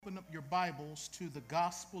open up your Bibles to the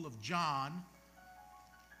Gospel of John,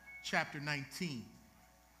 chapter 19.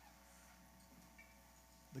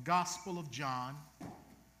 The Gospel of John,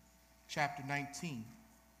 chapter 19.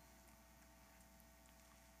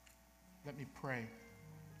 Let me pray.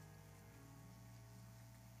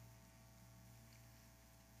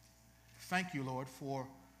 Thank you, Lord, for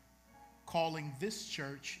calling this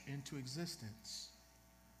church into existence.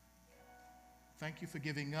 Thank you for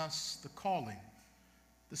giving us the calling,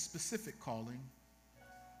 the specific calling,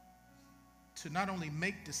 to not only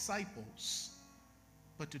make disciples,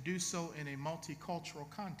 but to do so in a multicultural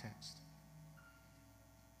context.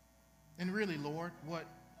 And really, Lord, what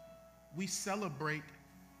we celebrate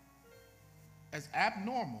as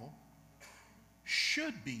abnormal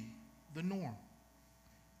should be the norm.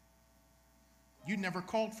 You never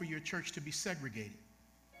called for your church to be segregated.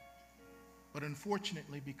 But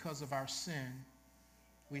unfortunately, because of our sin,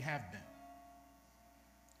 we have been.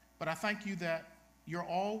 But I thank you that you're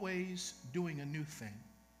always doing a new thing.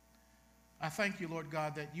 I thank you, Lord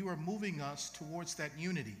God, that you are moving us towards that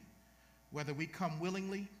unity, whether we come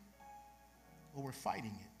willingly or we're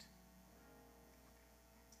fighting it.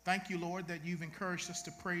 Thank you, Lord, that you've encouraged us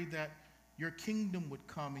to pray that your kingdom would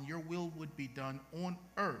come and your will would be done on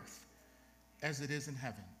earth as it is in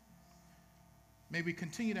heaven. May we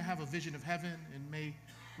continue to have a vision of heaven, and may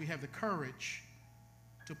we have the courage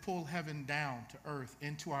to pull heaven down to earth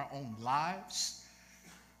into our own lives,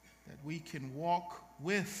 that we can walk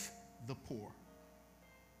with the poor,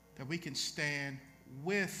 that we can stand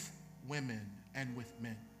with women and with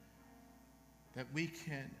men, that we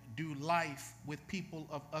can do life with people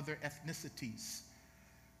of other ethnicities,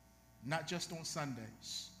 not just on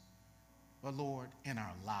Sundays, but Lord, in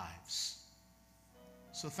our lives.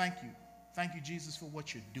 So thank you. Thank you, Jesus, for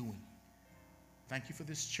what you're doing. Thank you for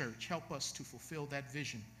this church. Help us to fulfill that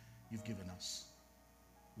vision you've given us.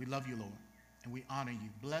 We love you, Lord, and we honor you.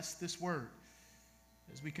 Bless this word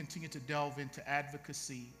as we continue to delve into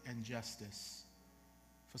advocacy and justice.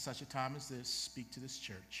 For such a time as this, speak to this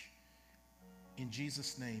church. In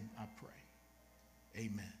Jesus' name I pray.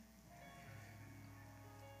 Amen.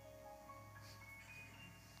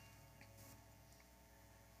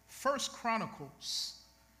 First Chronicles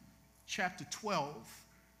chapter 12,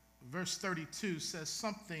 verse 32 says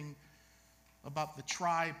something about the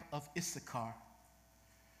tribe of Issachar.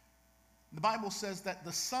 The Bible says that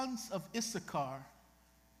the sons of Issachar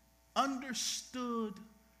understood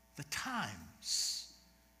the times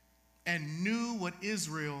and knew what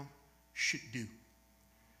Israel should do.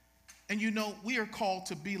 And you know, we are called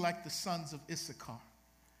to be like the sons of Issachar.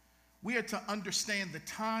 We are to understand the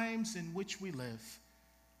times in which we live.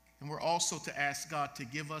 And we're also to ask God to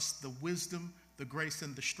give us the wisdom, the grace,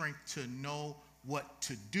 and the strength to know what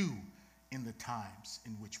to do in the times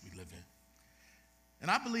in which we live in.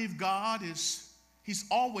 And I believe God he's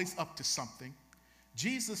always up to something.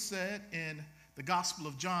 Jesus said in the Gospel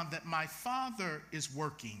of John that my Father is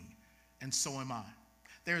working, and so am I.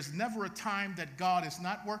 There's never a time that God is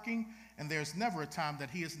not working, and there's never a time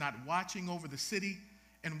that he is not watching over the city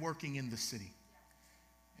and working in the city.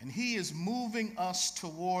 And he is moving us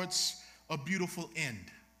towards a beautiful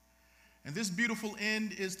end. And this beautiful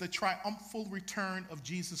end is the triumphal return of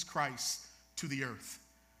Jesus Christ to the earth.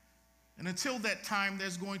 And until that time,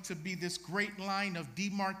 there's going to be this great line of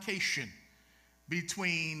demarcation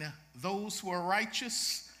between those who are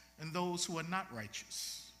righteous and those who are not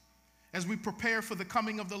righteous. As we prepare for the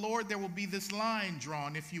coming of the Lord, there will be this line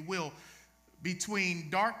drawn, if you will, between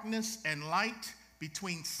darkness and light,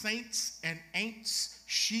 between saints and ain'ts,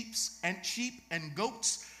 sheep and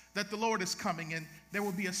goats, that the Lord is coming, and there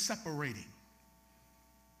will be a separating.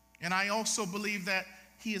 And I also believe that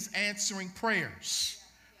he is answering prayers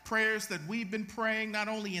that we've been praying not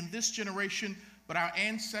only in this generation, but our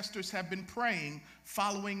ancestors have been praying,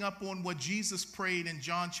 following up on what Jesus prayed in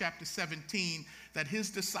John chapter 17, that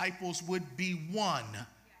his disciples would be one,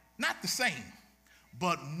 not the same,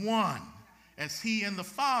 but one, as he and the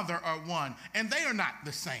Father are one. And they are not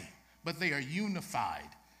the same, but they are unified.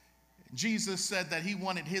 Jesus said that he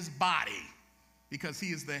wanted his body, because he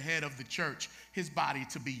is the head of the church, his body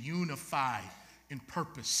to be unified in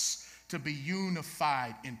purpose, to be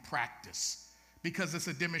unified in practice, because it's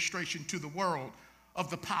a demonstration to the world of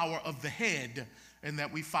the power of the head and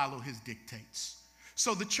that we follow his dictates.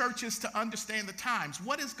 So the church is to understand the times.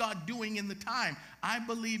 What is God doing in the time? I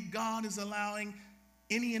believe God is allowing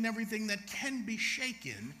any and everything that can be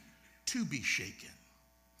shaken to be shaken,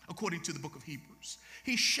 according to the book of Hebrews.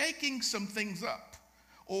 He's shaking some things up,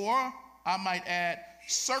 or I might add,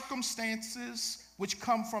 circumstances which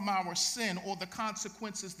come from our sin or the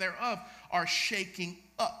consequences thereof are shaking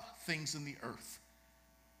up things in the earth.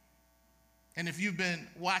 And if you've been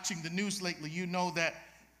watching the news lately, you know that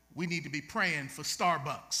we need to be praying for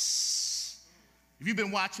Starbucks. If you've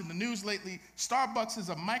been watching the news lately, Starbucks is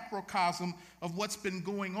a microcosm of what's been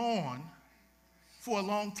going on for a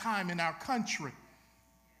long time in our country.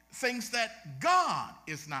 Things that God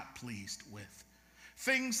is not pleased with.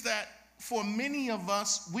 Things that for many of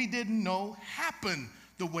us we didn't know happened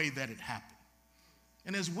the way that it happened.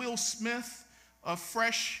 And as Will Smith of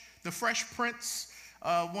the Fresh Prince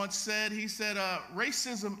once said, he said,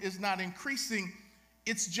 racism is not increasing,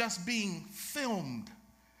 it's just being filmed.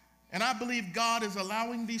 And I believe God is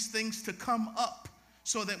allowing these things to come up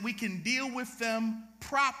so that we can deal with them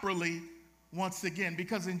properly once again.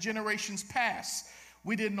 Because in generations past,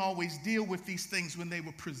 we didn't always deal with these things when they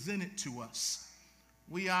were presented to us.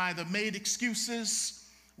 We either made excuses,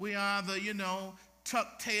 we either,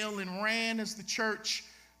 tucked tail and ran as the church.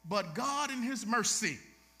 But God in his mercy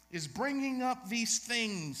is bringing up these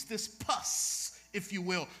things, this pus, if you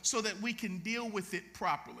will, so that we can deal with it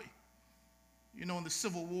properly. In the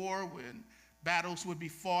Civil War, when battles would be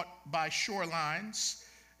fought by shorelines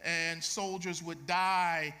and soldiers would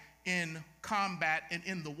die in combat and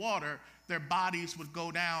in the water, their bodies would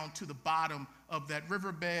go down to the bottom of that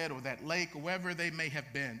riverbed or that lake or wherever they may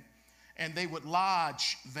have been, and they would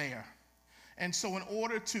lodge there. And so in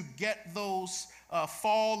order to get those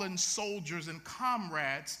fallen soldiers and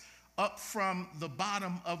comrades up from the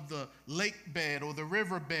bottom of the lake bed or the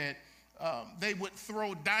riverbed, they would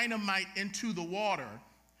throw dynamite into the water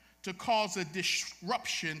to cause a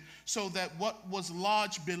disruption so that what was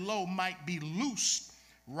lodged below might be loosed,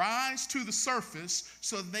 rise to the surface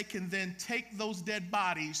so that they can then take those dead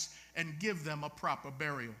bodies and give them a proper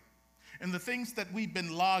burial. And the things that we've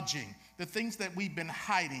been lodging, the things that we've been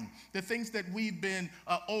hiding, the things that we've been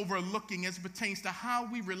overlooking as pertains to how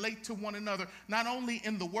we relate to one another, not only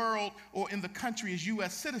in the world or in the country as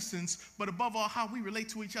U.S. citizens, but above all, how we relate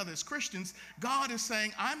to each other as Christians, God is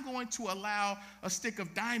saying, I'm going to allow a stick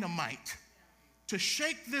of dynamite to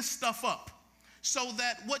shake this stuff up so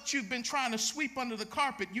that what you've been trying to sweep under the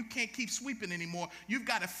carpet, you can't keep sweeping anymore. You've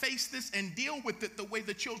got to face this and deal with it the way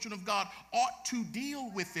the children of God ought to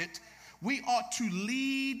deal with it. We ought to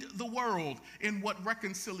lead the world in what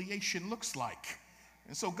reconciliation looks like.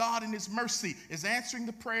 And so God in his mercy is answering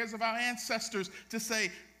the prayers of our ancestors to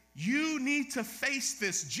say, you need to face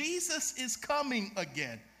this. Jesus is coming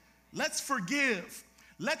again. Let's forgive.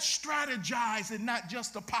 Let's strategize and not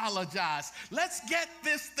just apologize. Let's get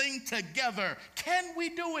this thing together. Can we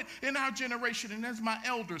do it in our generation? And as my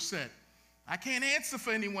elder said, I can't answer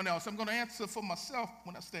for anyone else. I'm going to answer for myself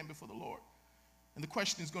when I stand before the Lord. And the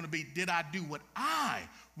question is going to be, did I do what I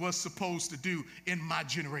was supposed to do in my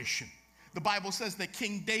generation? The Bible says that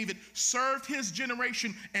King David served his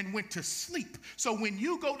generation and went to sleep. So when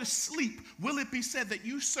you go to sleep, will it be said that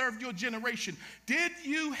you served your generation? Did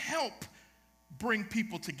you help bring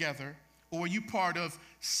people together, or are you part of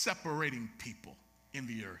separating people in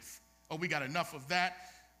the earth? Oh, we got enough of that.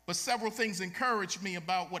 But several things encouraged me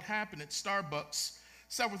about what happened at Starbucks.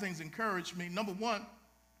 Several things encouraged me. Number one,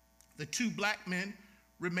 the two black men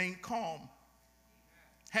remained calm.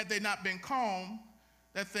 Had they not been calm,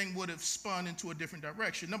 that thing would have spun into a different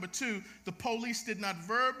direction. Number two, the police did not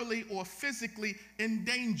verbally or physically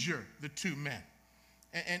endanger the two men.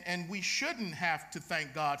 And we shouldn't have to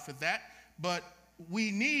thank God for that, but we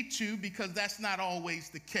need to, because that's not always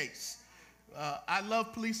the case. I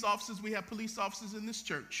love police officers. We have police officers in this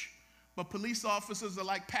church. But police officers are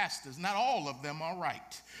like pastors. Not all of them are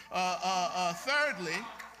right. Thirdly,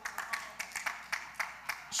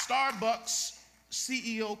 Starbucks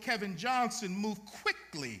CEO Kevin Johnson moved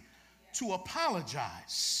quickly to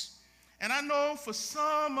apologize. And I know for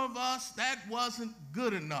some of us that wasn't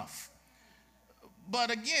good enough.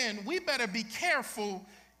 But again, we better be careful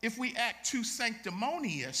if we act too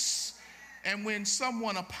sanctimonious. And when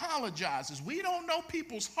someone apologizes, we don't know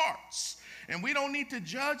people's hearts. And we don't need to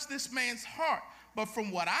judge this man's heart. But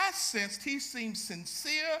from what I sensed, he seemed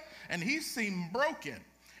sincere and he seemed broken.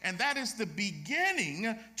 And that is the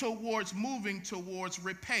beginning towards moving towards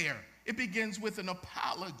repair. It begins with an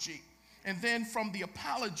apology. And then from the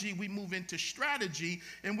apology, we move into strategy.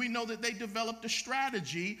 And we know that they developed a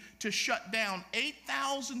strategy to shut down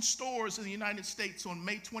 8,000 stores in the United States on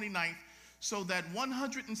May 29th, so that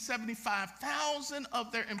 175,000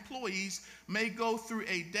 of their employees may go through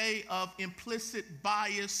a day of implicit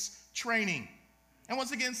bias training. And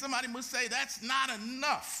once again, somebody must say that's not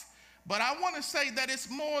enough. But I want to say that it's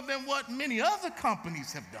more than what many other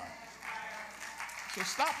companies have done.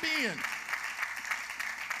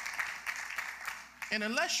 And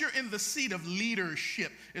unless you're in the seat of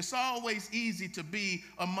leadership, it's always easy to be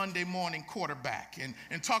a Monday morning quarterback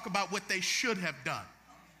and talk about what they should have done.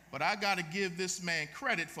 But I got to give this man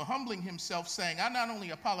credit for humbling himself, saying, I not only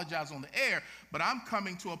apologize on the air, but I'm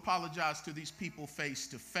coming to apologize to these people face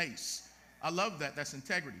to face. I love that. That's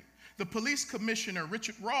integrity. The police commissioner,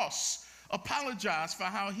 Richard Ross, apologized for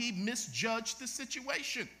how he misjudged the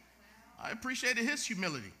situation. I appreciated his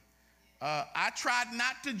humility. I tried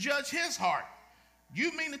not to judge his heart.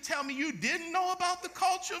 You mean to tell me you didn't know about the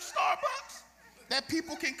culture of Starbucks? That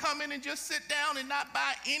people can come in and just sit down and not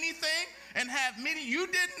buy anything and have meetings? You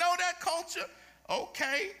didn't know that culture?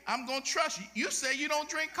 Okay, I'm going to trust you. You say you don't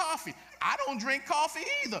drink coffee. I don't drink coffee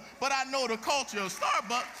either, but I know the culture of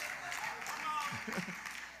Starbucks.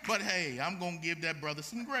 But hey, I'm going to give that brother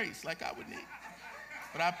some grace like I would need.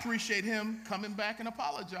 But I appreciate him coming back and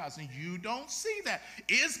apologizing. You don't see that.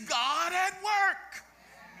 Is God at work?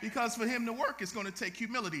 Because for him to work, it's going to take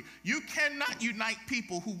humility. You cannot unite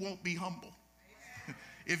people who won't be humble.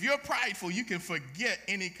 If you're prideful, you can forget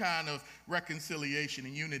any kind of reconciliation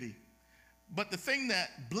and unity. But the thing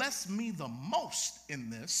that blessed me the most in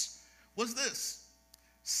this was this.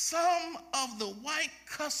 Some of the white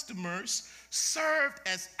customers served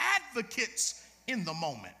as advocates in the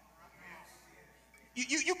moment.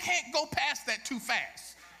 You can't go past that too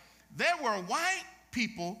fast. There were white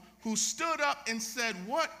people who stood up and said,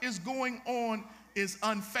 what is going on is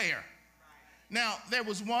unfair. Now, there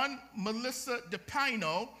was one, Melissa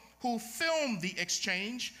DePino, who filmed the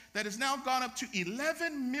exchange that has now gone up to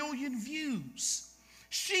 11 million views.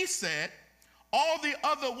 She said, all the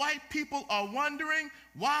other white people are wondering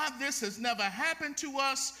why this has never happened to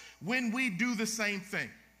us when we do the same thing.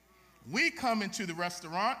 We come into the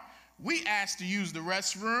restaurant, we ask to use the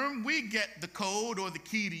restroom, we get the code or the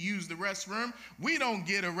key to use the restroom. We don't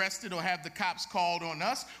get arrested or have the cops called on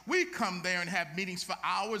us. We come there and have meetings for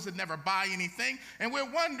hours and never buy anything. And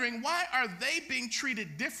we're wondering, why are they being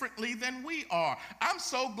treated differently than we are? I'm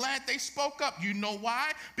so glad they spoke up. You know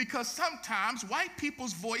why? Because sometimes white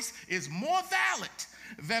people's voice is more valid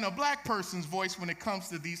than a black person's voice when it comes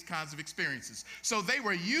to these kinds of experiences. So they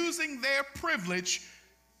were using their privilege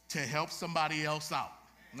to help somebody else out.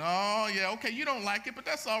 Oh, yeah, okay, you don't like it, but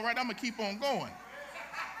that's all right. I'm going to keep on going.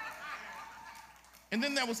 And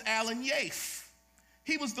then there was Alan Yafe.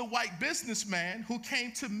 He was the white businessman who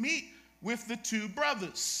came to meet with the two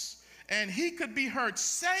brothers. And he could be heard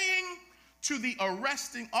saying to the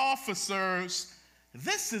arresting officers,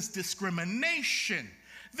 this is discrimination.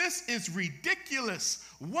 This is ridiculous.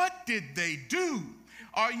 What did they do?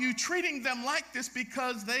 Are you treating them like this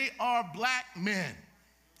because they are black men?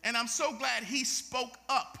 And I'm so glad he spoke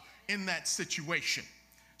up in that situation.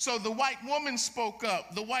 So the white woman spoke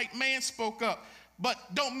up, the white man spoke up, but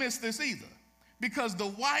don't miss this either. Because the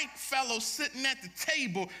white fellow sitting at the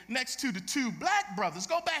table next to the two black brothers,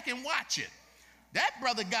 go back and watch it. That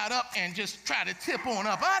brother got up and just tried to tip on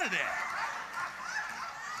up out of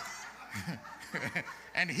there.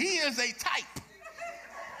 And he is a type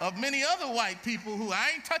of many other white people who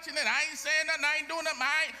I ain't touching it, I ain't saying nothing, I ain't doing nothing,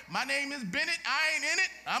 my name is Bennett, I ain't in it,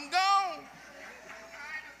 I'm gone.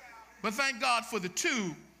 But thank God for the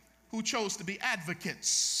two who chose to be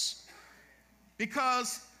advocates.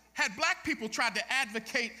 Because had black people tried to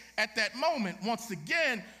advocate at that moment, once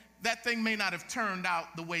again, that thing may not have turned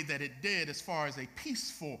out the way that it did as far as a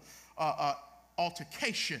peaceful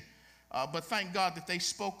altercation. But thank God that they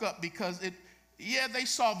spoke up because they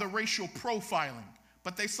saw the racial profiling,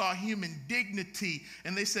 but they saw human dignity,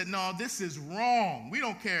 and they said, no, this is wrong. We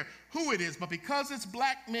don't care who it is, but because it's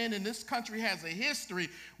black men and this country has a history,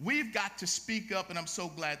 we've got to speak up, and I'm so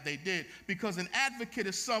glad they did, because an advocate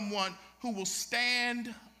is someone who will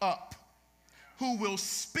stand up, who will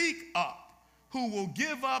speak up, who will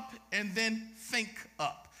give up and then think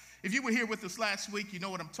up. If you were here with us last week, you know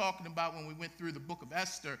what I'm talking about when we went through the book of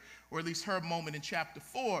Esther, or at least her moment in chapter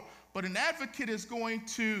 4. But an advocate is going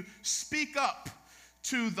to speak up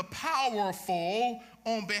to the powerful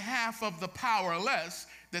on behalf of the powerless,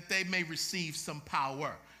 that they may receive some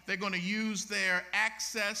power. They're going to use their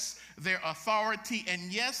access, their authority,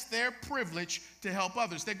 and yes, their privilege to help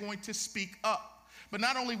others. They're going to speak up. But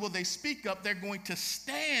not only will they speak up, they're going to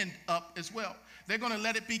stand up as well. They're going to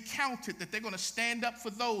let it be counted that they're going to stand up for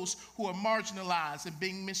those who are marginalized and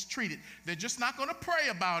being mistreated. They're just not going to pray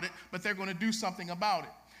about it, but they're going to do something about it.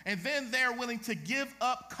 And then they're willing to give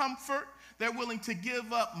up comfort. They're willing to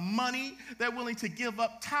give up money. They're willing to give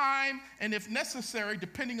up time. And if necessary,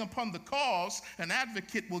 depending upon the cause, an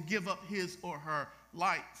advocate will give up his or her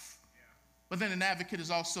life. But then an advocate is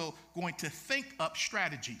also going to think up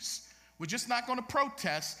strategies. We're just not going to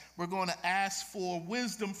protest. We're going to ask for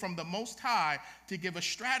wisdom from the Most High to give us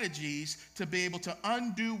strategies to be able to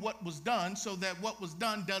undo what was done so that what was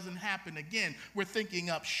done doesn't happen again. We're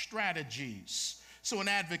thinking up strategies. So an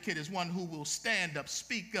advocate is one who will stand up,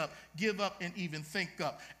 speak up, give up, and even think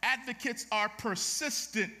up. Advocates are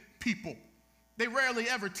persistent people. They rarely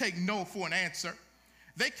ever take no for an answer.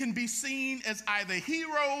 They can be seen as either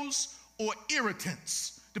heroes or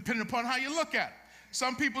irritants, depending upon how you look at it.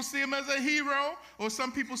 Some people see him as a hero, or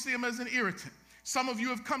some people see him as an irritant. Some of you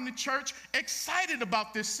have come to church excited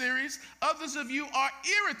about this series. Others of you are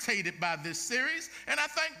irritated by this series. And I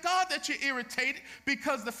thank God that you're irritated,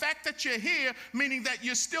 because the fact that you're here, meaning that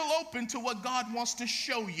you're still open to what God wants to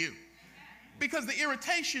show you. Because the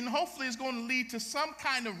irritation hopefully is going to lead to some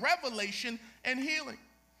kind of revelation and healing.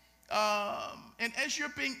 And as you're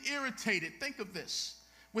being irritated, think of this.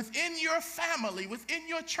 Within your family, within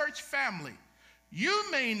your church family,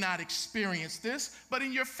 you may not experience this, but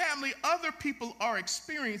in your family, other people are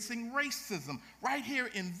experiencing racism right here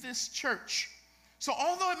in this church. So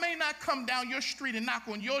although it may not come down your street and knock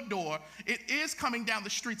on your door, it is coming down the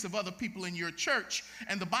streets of other people in your church.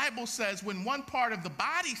 And the Bible says when one part of the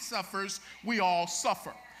body suffers, we all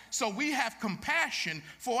suffer. So we have compassion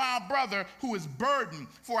for our brother who is burdened,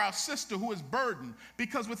 for our sister who is burdened,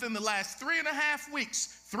 because within the last 3.5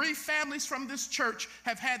 weeks, 3 families from this church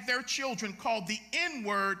have had their children called the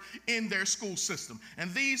N-word in their school system.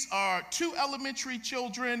 And these are 2 elementary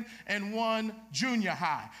children and 1 junior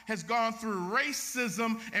high, has gone through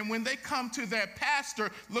racism. And when they come to their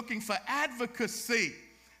pastor looking for advocacy,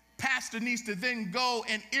 pastor needs to then go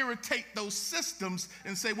and irritate those systems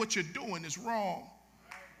and say, what you're doing is wrong.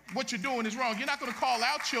 What you're doing is wrong. You're not going to call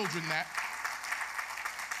our children that.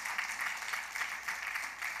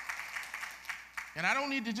 And I don't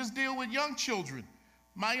need to just deal with young children.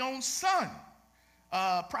 My own son,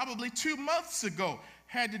 probably 2 months ago,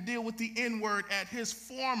 had to deal with the N-word at his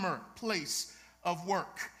former place of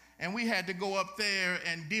work. And we had to go up there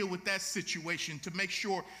and deal with that situation to make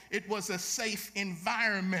sure it was a safe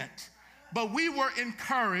environment. But we were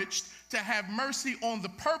encouraged to have mercy on the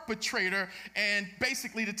perpetrator and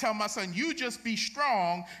basically to tell my son, you just be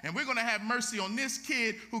strong, and we're going to have mercy on this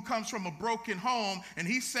kid who comes from a broken home, and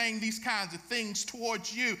he's saying these kinds of things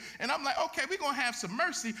towards you. And I'm like, okay, we're going to have some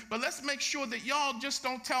mercy, but let's make sure that y'all just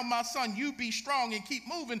don't tell my son, you be strong and keep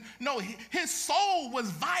moving. No, his soul was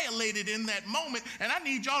violated in that moment, and I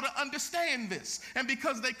need y'all to understand this. And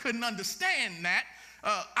because they couldn't understand that,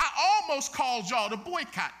 I almost called y'all to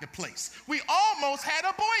boycott the place. We almost had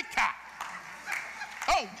a boycott.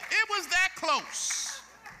 Oh, it was that close.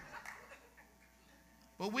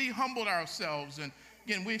 But we humbled ourselves, and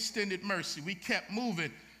again, we extended mercy. We kept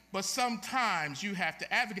moving. But sometimes you have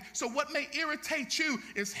to advocate. So what may irritate you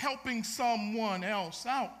is helping someone else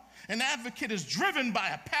out. An advocate is driven by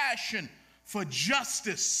a passion for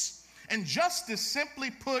justice. And justice, simply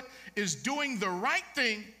put, is doing the right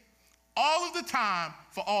thing all of the time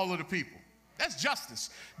for all of the people. That's justice.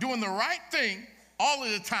 Doing the right thing all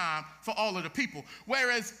of the time for all of the people.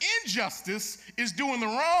 Whereas injustice is doing the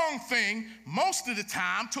wrong thing most of the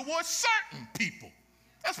time towards certain people.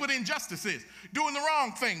 That's what injustice is. Doing the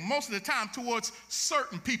wrong thing most of the time towards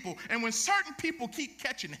certain people. And when certain people keep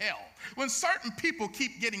catching hell, when certain people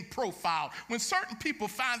keep getting profiled, when certain people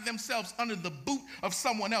find themselves under the boot of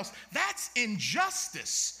someone else, that's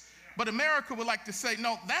injustice. But America would like to say,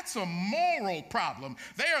 no, that's a moral problem.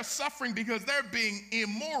 They are suffering because they're being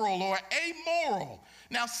immoral or amoral.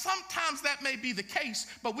 Now, sometimes that may be the case,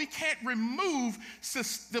 but we can't remove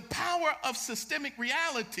the power of systemic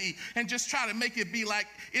reality and just try to make it be like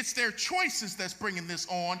it's their choices that's bringing this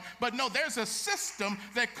on. But no, there's a system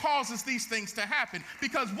that causes these things to happen.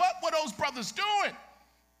 Because what were those brothers doing?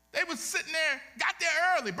 They was sitting there, got there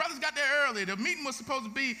early. Brothers got there early. The meeting was supposed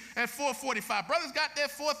to be at 4:45. Brothers got there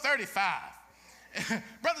 4:35.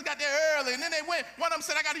 Brothers got there early, and then they went. One of them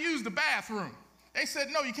said, I got to use the bathroom. They said,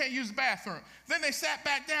 no, you can't use the bathroom. Then they sat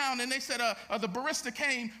back down, and they said, the barista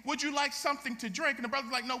came, would you like something to drink? And the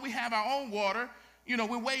brother's like, no, we have our own water. You know,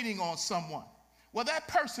 we're waiting on someone. Well, that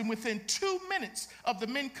person, within 2 minutes of the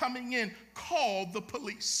men coming in, called the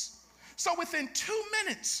police. So within 2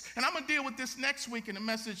 minutes, and I'm going to deal with this next week in a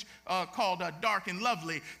message called Dark and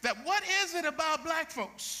Lovely, that what is it about black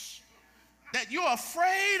folks that you're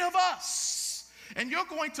afraid of us and you're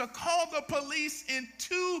going to call the police in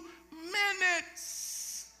 2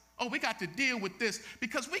 minutes? Oh, we got to deal with this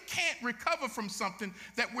because we can't recover from something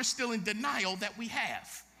that we're still in denial that we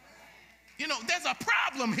have. You know, there's a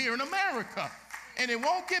problem here in America. And it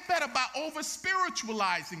won't get better by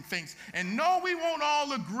over-spiritualizing things. And no, we won't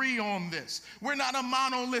all agree on this. We're not a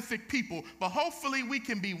monolithic people, but hopefully we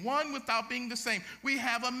can be one without being the same. We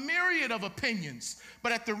have a myriad of opinions,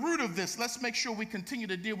 but at the root of this, let's make sure we continue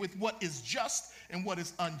to deal with what is just and what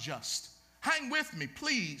is unjust. Hang with me,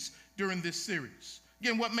 please, during this series.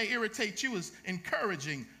 Again, what may irritate you is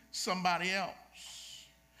encouraging somebody else.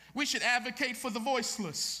 We should advocate for the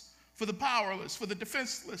voiceless, for the powerless, for the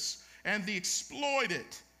defenseless, and the exploited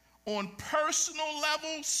on personal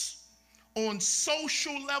levels, on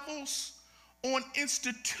social levels, on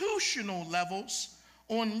institutional levels,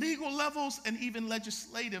 on legal levels, and even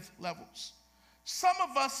legislative levels. Some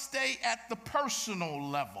of us stay at the personal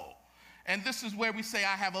level. And this is where we say,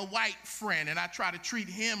 I have a white friend and I try to treat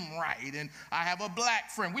him right, and I have a black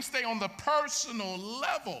friend. We stay on the personal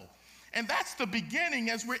level. And that's the beginning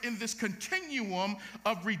as we're in this continuum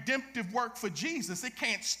of redemptive work for Jesus. It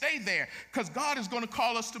can't stay there because God is going to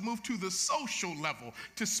call us to move to the social level,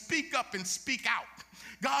 to speak up and speak out.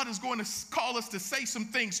 God is going to call us to say some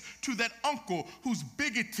things to that uncle who's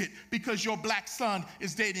bigoted because your black son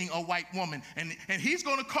is dating a white woman. And he's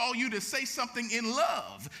going to call you to say something in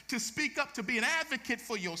love, to speak up, to be an advocate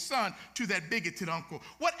for your son to that bigoted uncle.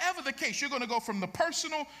 Whatever the case, you're going to go from the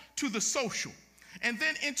personal to the social, and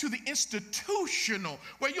then into the institutional,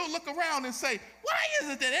 where you'll look around and say, why is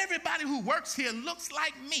it that everybody who works here looks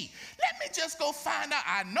like me? Let me just go find out.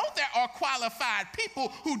 I know there are qualified people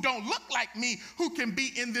who don't look like me who can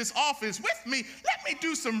be in this office with me. Let me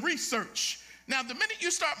do some research. Now, the minute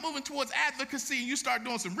you start moving towards advocacy and you start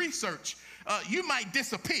doing some research, you might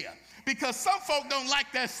disappear, because some folk don't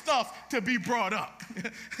like that stuff to be brought up.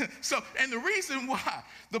 And the reason why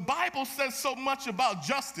the Bible says so much about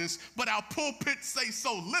justice, but our pulpits say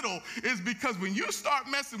so little, is because when you start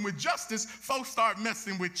messing with justice, folks start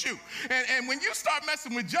messing with you. And when you start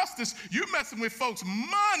messing with justice, you're messing with folks'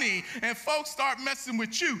 money, and folks start messing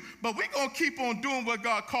with you. But we're going to keep on doing what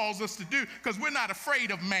God calls us to do, because we're not afraid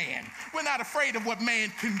of man. We're not afraid of what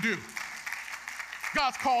man can do.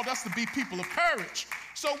 God's called us to be people of courage.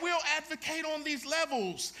 So we'll advocate on these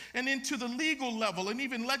levels and into the legal level and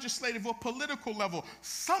even legislative or political level.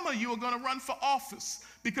 Some of you are going to run for office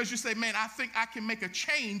because you say, man, I think I can make a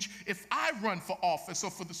change if I run for office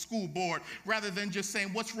or for the school board. Rather than just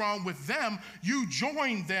saying what's wrong with them, you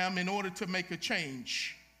join them in order to make a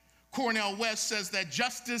change. Cornel West says that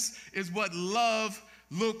justice is what love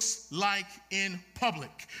looks like in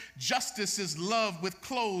public. Justice is love with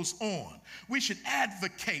clothes on. We should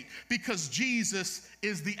advocate because Jesus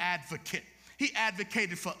is the advocate. He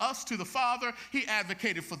advocated for us to the Father. He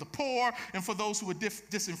advocated for the poor and for those who are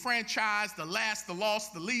disenfranchised, the last, the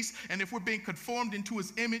lost, the least. And if we're being conformed into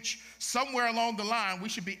his image, somewhere along the line, we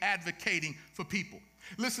should be advocating for people.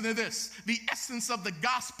 Listen to this. The essence of the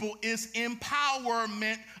gospel is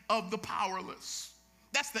empowerment of the powerless.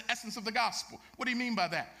 That's the essence of the gospel. What do you mean by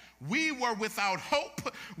that? We were without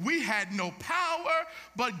hope. We had no power,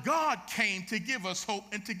 but God came to give us hope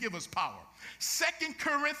and to give us power. 2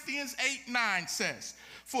 Corinthians 8:9 says,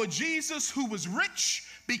 for Jesus, who was rich,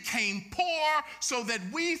 became poor so that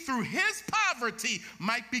we through his poverty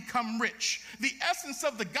might become rich. The essence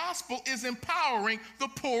of the gospel is empowering the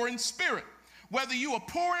poor in spirit. Whether you are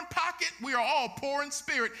poor in pocket, we are all poor in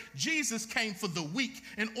spirit. Jesus came for the weak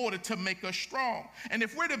in order to make us strong. And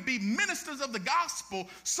if we're to be ministers of the gospel,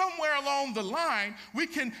 somewhere along the line, we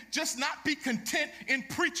can just not be content in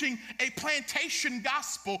preaching a plantation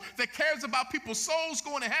gospel that cares about people's souls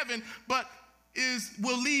going to heaven, but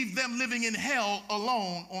will leave them living in hell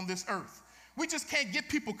alone on this earth. We just can't get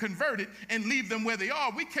people converted and leave them where they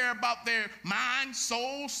are. We care about their mind,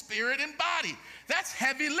 soul, spirit, and body. That's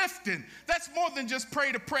heavy lifting. That's more than just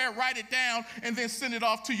pray the prayer, write it down, and then send it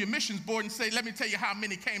off to your missions board and say, let me tell you how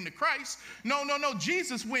many came to Christ. No.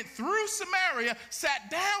 Jesus went through Samaria,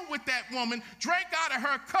 sat down with that woman, drank out of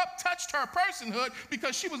her cup, touched her personhood,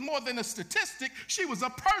 because she was more than a statistic. She was a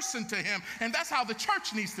person to him. And that's how the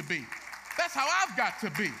church needs to be. That's how I've got to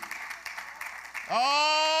be.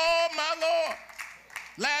 Oh, my Lord.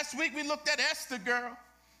 Last week we looked at Esther, girl.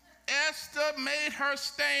 Esther made her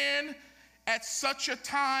stand at such a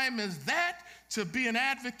time as that to be an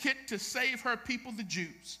advocate to save her people, the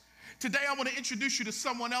Jews. Today I want to introduce you to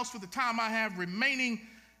someone else for the time I have remaining,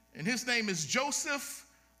 and his name is Joseph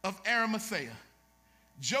of Arimathea.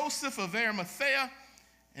 Joseph of Arimathea,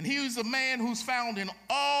 and he was a man who's found in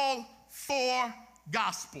all four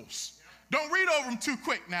Gospels. Don't read over them too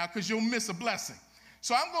quick now because you'll miss a blessing.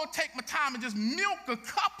 So I'm going to take my time and just milk a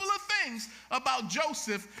couple of things about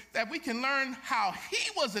Joseph that we can learn how he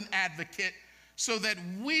was an advocate so that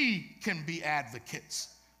we can be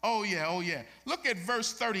advocates Oh, yeah, oh, yeah. Look at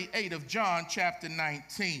verse 38 of John chapter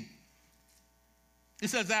 19. It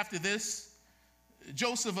says, after this,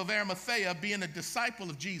 Joseph of Arimathea, being a disciple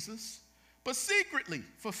of Jesus, but secretly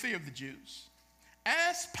for fear of the Jews,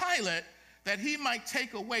 asked Pilate that he might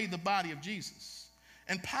take away the body of Jesus.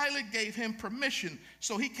 And Pilate gave him permission,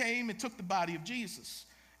 so he came and took the body of Jesus.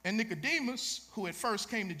 And Nicodemus, who at first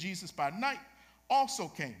came to Jesus by night, also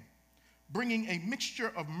came, bringing a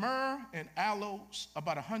mixture of myrrh and aloes,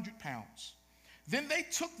 about 100 pounds. Then they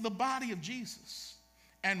took the body of Jesus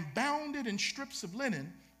and bound it in strips of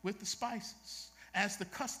linen with the spices, as the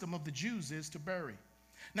custom of the Jews is to bury.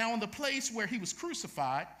 Now in the place where he was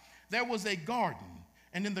crucified, there was a garden,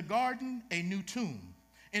 and in the garden a new tomb,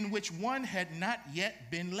 in which one had not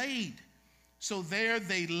yet been laid. So there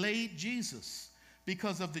they laid Jesus,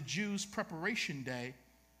 because of the Jews' preparation day,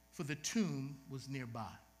 for the tomb was nearby.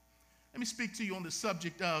 Let me speak to you on the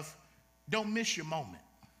subject of don't miss your moment.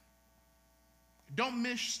 Don't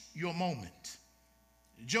miss your moment.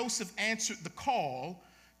 Joseph answered the call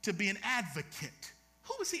to be an advocate.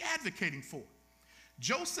 Who was he advocating for?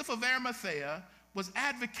 Joseph of Arimathea was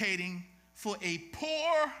advocating for a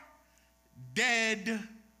poor, dead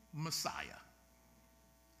Messiah.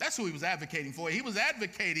 That's who he was advocating for. He was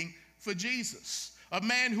advocating for Jesus, a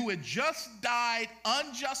man who had just died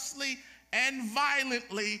unjustly and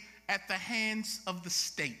violently at the hands of the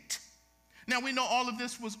state. Now we know all of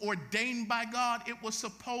this was ordained by God. It was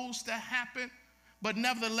supposed to happen. But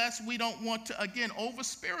nevertheless, we don't want to, again,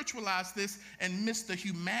 over-spiritualize this and miss the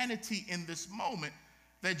humanity in this moment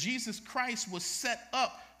that Jesus Christ was set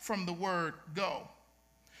up from the word go.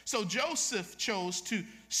 So Joseph chose to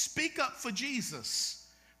speak up for Jesus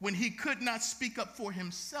when he could not speak up for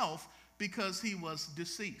himself because he was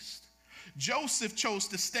deceased. Joseph chose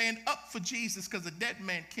to stand up for Jesus because a dead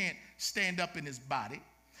man can't stand up in his body.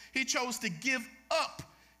 He chose to give up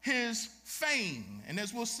his fame, and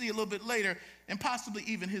as we'll see a little bit later, and possibly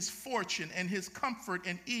even his fortune and his comfort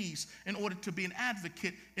and ease in order to be an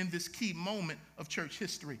advocate in this key moment of church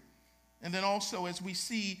history. And then also, as we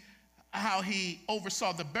see how he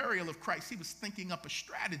oversaw the burial of Christ, he was thinking up a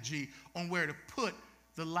strategy on where to put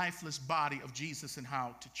the lifeless body of Jesus and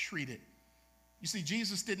how to treat it. You see,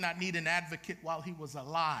 Jesus did not need an advocate while he was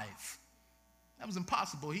alive. That was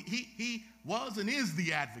impossible. He was and is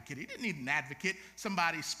the advocate. He didn't need an advocate,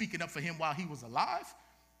 somebody speaking up for him while he was alive,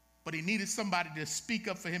 but he needed somebody to speak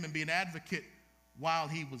up for him and be an advocate while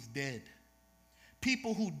he was dead.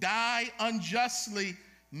 People who die unjustly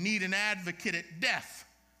need an advocate at death,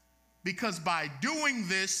 because by doing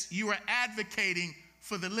this, you are advocating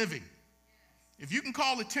for the living. If you can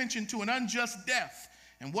call attention to an unjust death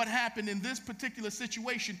and what happened in this particular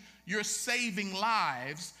situation, you're saving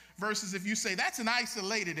lives, versus if you say that's an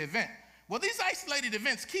isolated event. Well, these isolated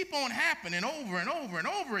events keep on happening over and over and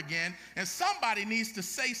over again, and somebody needs to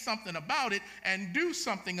say something about it and do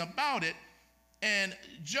something about it. And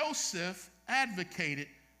Joseph advocated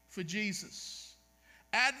for Jesus.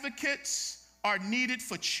 Advocates are needed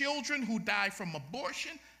for children who die from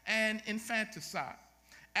abortion and infanticide.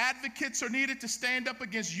 Advocates are needed to stand up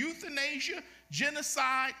against euthanasia,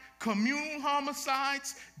 genocide, communal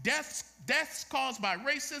homicides, deaths caused by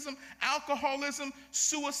racism, alcoholism,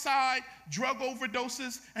 suicide, drug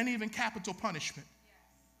overdoses, and even capital punishment.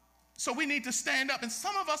 So we need to stand up, and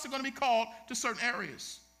some of us are going to be called to certain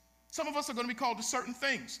areas. Some of us are going to be called to certain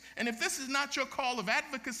things. And if this is not your call of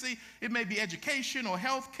advocacy, it may be education or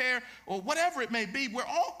health care or whatever it may be, we're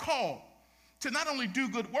all called to not only do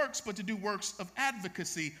good works, but to do works of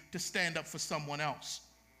advocacy to stand up for someone else.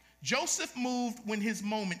 Joseph moved when his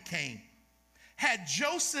moment came. Had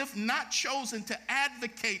Joseph not chosen to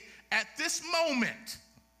advocate at this moment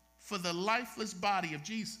for the lifeless body of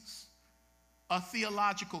Jesus, a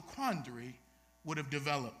theological quandary would have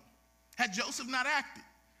developed. Had Joseph not acted,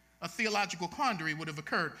 a theological quandary would have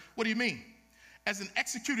occurred. What do you mean? As an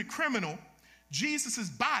executed criminal,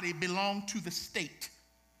 Jesus' body belonged to the state.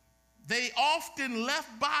 They often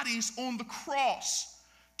left bodies on the cross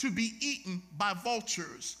to be eaten by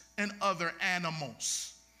vultures and other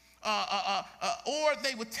animals. Or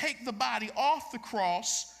they would take the body off the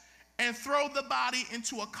cross and throw the body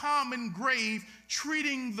into a common grave,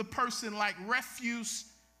 treating the person like refuse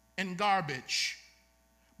and garbage.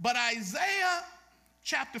 But Isaiah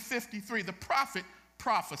chapter 53, the prophet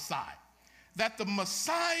prophesied that the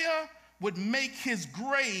Messiah would make his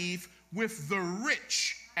grave with the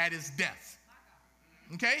rich at his death.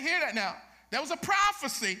 Okay, hear that now. There was a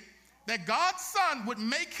prophecy that God's son would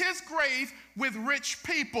make his grave with rich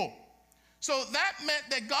people. So that meant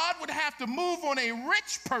that God would have to move on a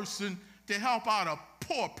rich person to help out a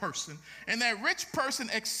poor person, and that rich person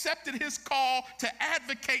accepted his call to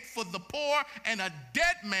advocate for the poor and a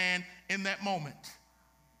dead man in that moment.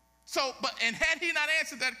 And had he not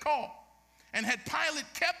answered that call, and had Pilate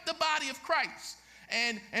kept the body of Christ,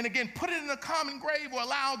 and again put it in a common grave or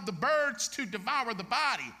allowed the birds to devour the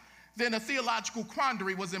body, then a theological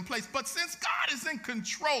quandary was in place. But since God is in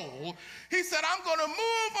control, he said, I'm going to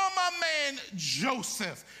move on my man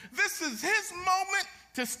Joseph. This is his moment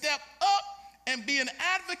to step up and be an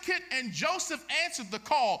advocate, and Joseph answered the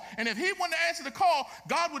call. And if he wouldn't answer the call,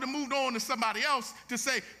 God would have moved on to somebody else to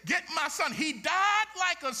say, get my son. He died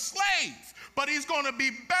like a slave, but he's going to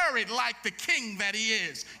be buried like the king that he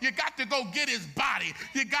is. You got to go get his body.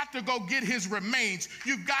 You got to go get his remains.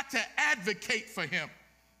 You've got to advocate for him.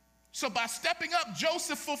 So by stepping up,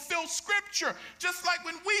 Joseph fulfilled Scripture. Just like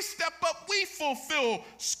when we step up, we fulfill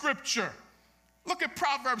Scripture. Look at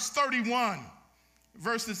Proverbs 31,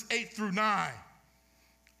 verses 8 through 9.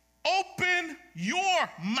 Open your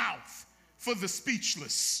mouth for the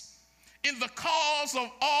speechless in the cause of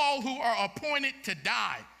all who are appointed to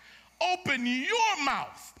die. Open your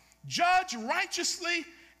mouth, judge righteously,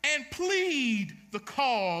 and plead the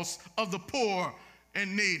cause of the poor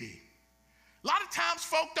and needy. A lot of times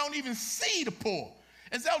folk don't even see the poor.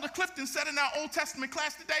 As Elder Clifton said in our Old Testament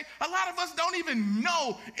class today, a lot of us don't even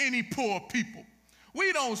know any poor people.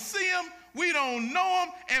 We don't see them, we don't know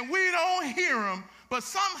them, and we don't hear them, but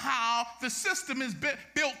somehow the system is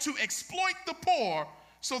built to exploit the poor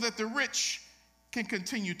so that the rich can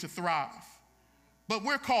continue to thrive. But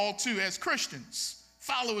we're called to, as Christians,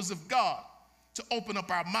 followers of God, to open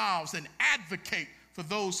up our mouths and advocate for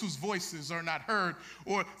those whose voices are not heard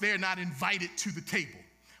or they're not invited to the table.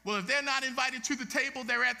 Well, if they're not invited to the table,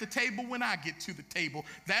 they're at the table when I get to the table.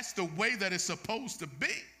 That's the way that it's supposed to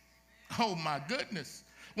be. Oh, my goodness.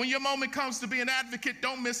 When your moment comes to be an advocate,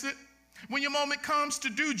 don't miss it. When your moment comes to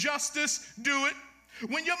do justice, do it.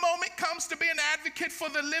 When your moment comes to be an advocate for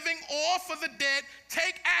the living or for the dead,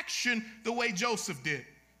 take action the way Joseph did,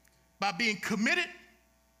 by being committed,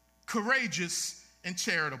 courageous, and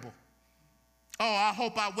charitable. Oh, I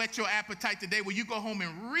hope I whet your appetite today where you go home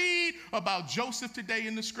and read about Joseph today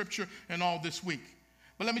in the Scripture and all this week.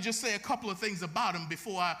 But let me just say a couple of things about him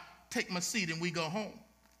before I take my seat and we go home.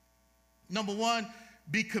 Number one,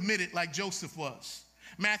 be committed like Joseph was.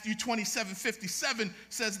 Matthew 27:57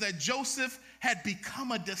 says that Joseph had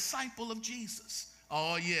become a disciple of Jesus.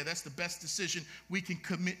 Oh yeah, that's the best decision we can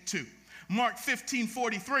commit to. Mark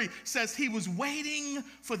 15:43 says he was waiting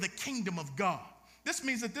for the kingdom of God. This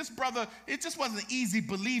means that this brother, it just wasn't easy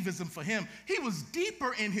believism for him. He was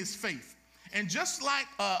deeper in his faith. And just like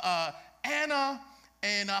Anna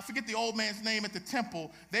and I forget the old man's name at the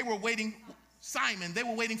temple, they were waiting, Simon, they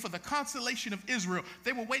were waiting for the consolation of Israel.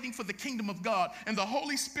 They were waiting for the kingdom of God. And the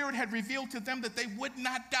Holy Spirit had revealed to them that they would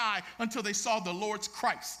not die until they saw the Lord's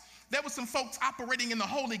Christ. There were some folks operating in the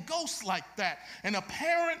Holy Ghost like that. And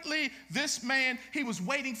apparently this man, he was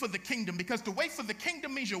waiting for the kingdom, because to wait for the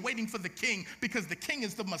kingdom means you're waiting for the king, because the king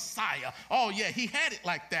is the Messiah. Oh yeah, he had it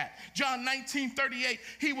like that. John 19:38,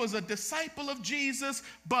 he was a disciple of Jesus,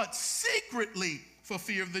 but secretly for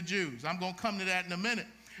fear of the Jews. I'm going to come to that in a minute.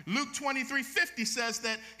 Luke 23:50 says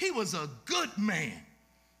that he was a good man.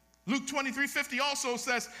 Luke 23:50 also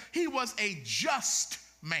says he was a just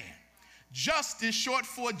man. Just is short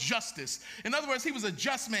for justice. In other words, he was a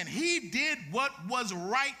just man. He did what was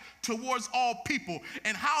right towards all people.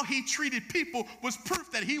 And how he treated people was proof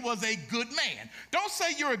that he was a good man. Don't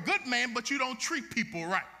say you're a good man, but you don't treat people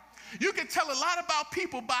right. You can tell a lot about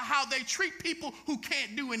people by how they treat people who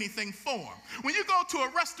can't do anything for them. When you go to a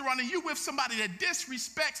restaurant and you with somebody that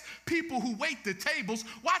disrespects people who wait the tables,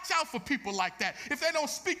 watch out for people like that. If they don't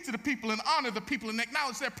speak to the people and honor the people and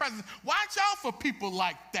acknowledge their presence, watch out for people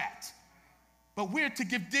like that. But we're to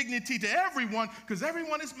give dignity to everyone, because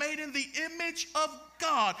everyone is made in the image of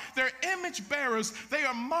God. They're image bearers. They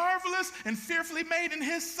are marvelous and fearfully made in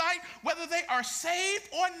his sight. Whether they are saved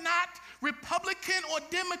or not, Republican or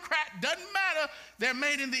Democrat, doesn't matter. They're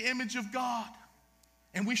made in the image of God.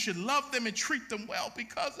 And we should love them and treat them well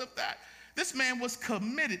because of that. This man was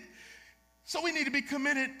committed. So we need to be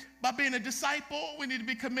committed by being a disciple. We need to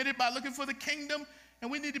be committed by looking for the kingdom. And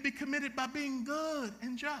we need to be committed by being good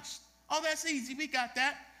and just. Oh, that's easy. We got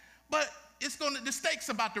that. But the stakes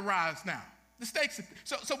about to rise now. The stakes.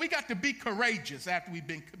 So we got to be courageous after we've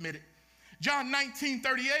been committed. John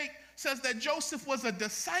 19:38 says that Joseph was a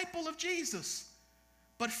disciple of Jesus,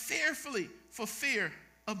 but fearfully for fear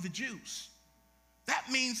of the Jews.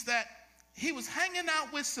 That means that he was hanging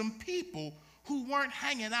out with some people who weren't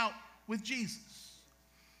hanging out with Jesus.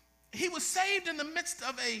 He was saved in the midst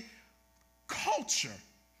of a culture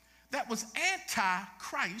that was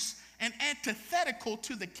anti-Christ and antithetical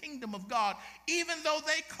to the kingdom of God, even though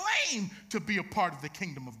they claimed to be a part of the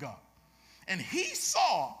kingdom of God. And he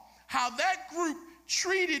saw how that group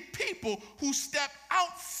treated people who stepped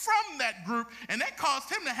out from that group, and that caused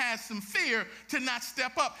him to have some fear to not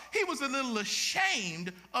step up. He was a little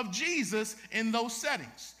ashamed of Jesus in those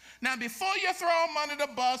settings. Now, before you throw him under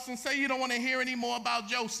the bus and say you don't want to hear any more about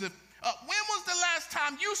Joseph, when was the last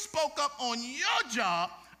time you spoke up on your job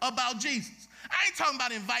about Jesus? I ain't talking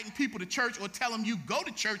about inviting people to church or telling them you go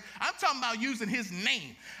to church. I'm talking about using his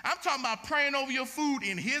name. I'm talking about praying over your food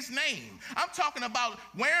in his name. I'm talking about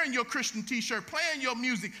wearing your Christian t-shirt, playing your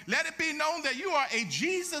music. Let it be known that you are a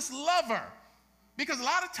Jesus lover. Because a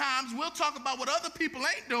lot of times we'll talk about what other people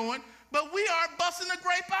ain't doing, but we are busting the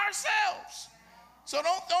grape ourselves. So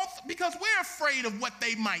don't, because we're afraid of what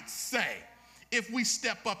they might say if we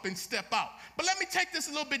step up and step out. But let me take this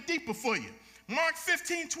a little bit deeper for you. Mark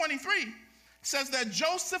 15:23 says that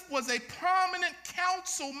Joseph was a prominent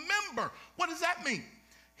council member. What does that mean?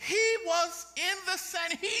 He was in the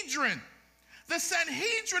Sanhedrin. The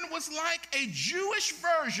Sanhedrin was like a Jewish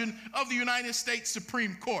version of the United States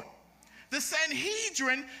Supreme Court. The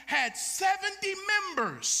Sanhedrin had 70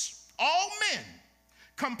 members, all men,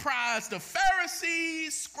 comprised of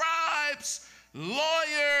Pharisees, scribes,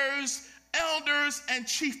 lawyers, elders, and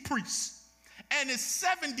chief priests. And his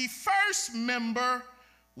 71st member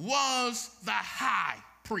was the high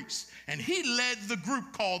priest. And he led the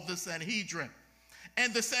group called the Sanhedrin.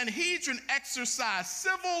 And the Sanhedrin exercised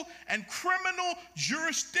civil and criminal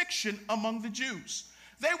jurisdiction among the Jews.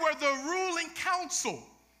 They were the ruling council.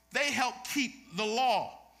 They helped keep the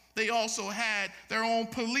law. They also had their own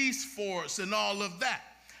police force and all of that.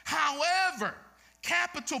 However,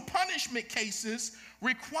 capital punishment cases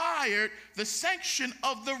required the sanction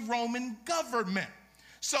of the Roman government.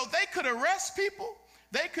 So they could arrest people,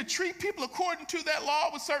 they could treat people according to that law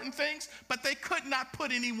with certain things, but they could not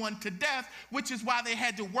put anyone to death, which is why they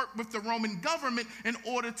had to work with the Roman government in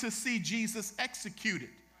order to see Jesus executed.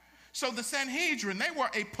 So the Sanhedrin, they were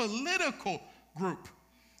a political group.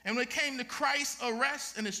 And when it came to Christ's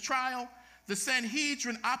arrest and his trial, the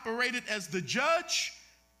Sanhedrin operated as the judge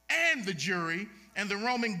and the jury, and the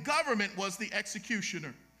Roman government was the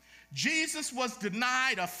executioner. Jesus was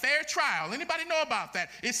denied a fair trial. Anybody know about that?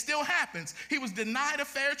 It still happens. He was denied a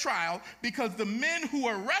fair trial because the men who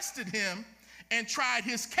arrested him and tried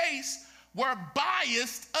his case were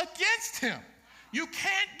biased against him. You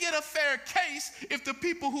can't get a fair case if the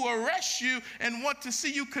people who arrest you and want to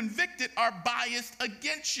see you convicted are biased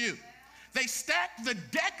against you. They stacked the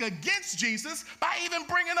deck against Jesus by even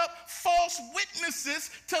bringing up false witnesses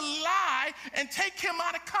to lie and take him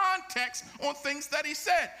out of context on things that he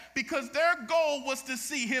said, because their goal was to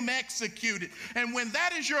see him executed. And when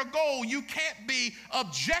that is your goal, you can't be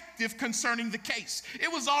objective concerning the case. It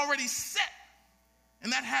was already set.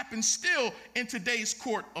 And that happens still in today's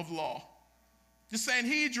court of law. The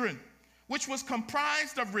Sanhedrin, which was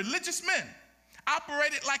comprised of religious men,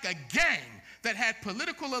 operated like a gang that had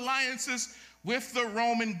political alliances with the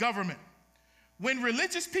Roman government. When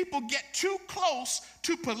religious people get too close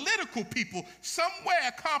to political people, somewhere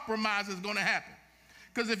a compromise is going to happen.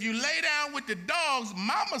 Because if you lay down with the dogs,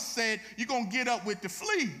 mama said you're going to get up with the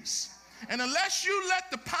fleas. And unless you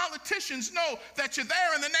let the politicians know that you're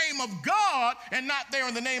there in the name of God and not there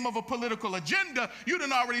in the name of a political agenda, you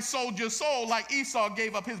done already sold your soul like Esau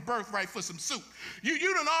gave up his birthright for some soup.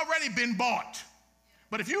 You done already been bought.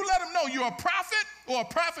 But if you let them know you're a prophet or a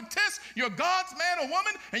prophetess, you're God's man or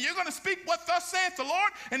woman, and you're going to speak what thus saith the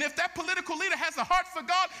Lord, and if that political leader has a heart for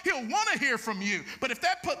God, he'll want to hear from you. But if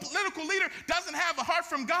that political leader doesn't have a heart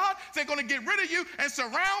from God, they're going to get rid of you and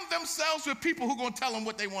surround themselves with people who are going to tell them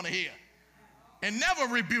what they want to hear. And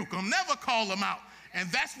never rebuke them, never call them out.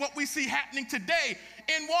 And that's what we see happening today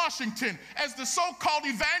in Washington as the so-called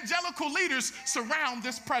evangelical leaders surround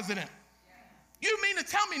this president. You mean to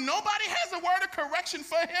tell me nobody has a word of correction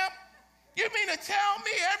for him? You mean to tell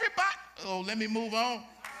me everybody? Oh, let me move on.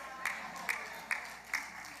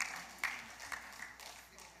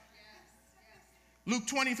 Luke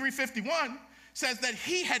 23:51 says that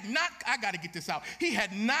he had not, I got to get this out, he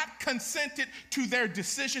had not consented to their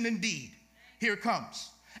decision indeed. Here it comes.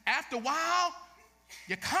 After a while,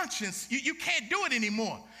 your conscience, you can't do it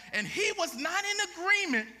anymore. And he was not in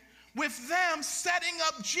agreement with them setting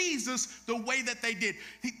up Jesus the way that they did.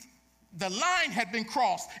 The line had been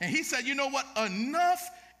crossed, and he said, you know what? Enough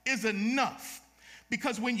is enough.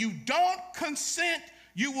 Because when you don't consent,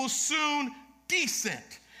 you will soon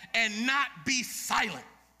descent and not be silent.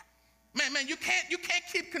 Man, you can't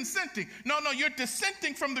keep consenting. No, you're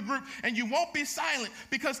dissenting from the group, and you won't be silent,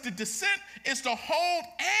 because the dissent is to hold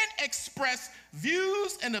and express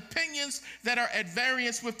views and opinions that are at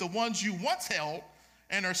variance with the ones you once held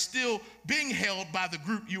and are still being held by the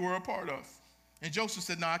group you were a part of. And Joseph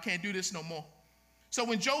said, no, I can't do this no more. So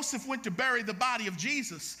when Joseph went to bury the body of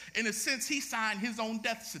Jesus, in a sense, he signed his own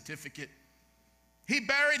death certificate. He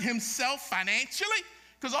buried himself financially,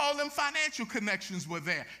 because all them financial connections were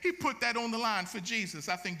there. He put that on the line for Jesus.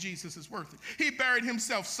 I think Jesus is worth it. He buried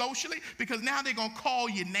himself socially, because now they're going to call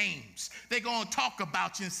you names. They're going to talk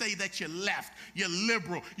about you and say that you're left, you're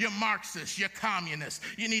liberal, you're Marxist, you're communist.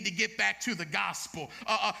 You need to get back to the gospel.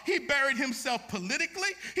 He buried himself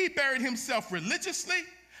politically. He buried himself religiously.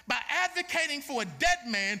 By advocating for a dead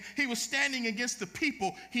man, he was standing against the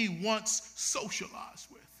people he once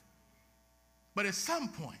socialized with. But at some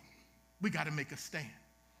point, we got to make a stand.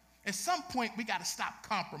 At some point, we got to stop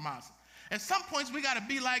compromising. At some points, we got to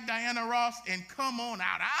be like Diana Ross and come on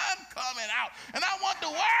out. I'm coming out, and I want the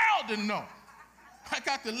world to know. I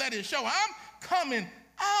got to let it show. I'm coming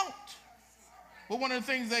out. But one of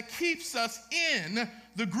the things that keeps us in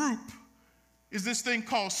the group is this thing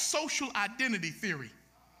called social identity theory.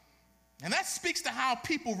 And that speaks to how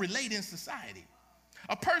people relate in society.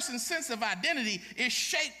 A person's sense of identity is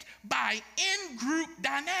shaped by in-group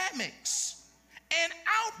dynamics and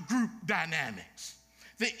out-group dynamics.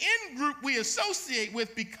 The in-group we associate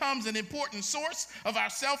with becomes an important source of our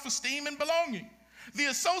self-esteem and belonging. The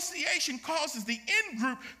association causes the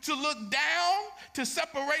in-group to look down, to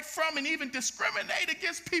separate from, and even discriminate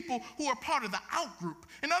against people who are part of the out-group.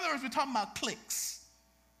 In other words, we're talking about cliques.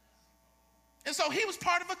 And so he was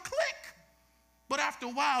part of a clique. But after a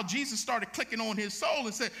while, Jesus started clicking on his soul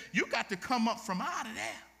and said, you got to come up from out of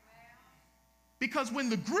there. Because when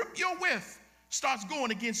the group you're with starts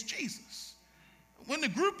going against Jesus, when the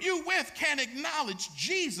group you with can't acknowledge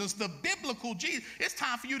Jesus, the biblical Jesus, it's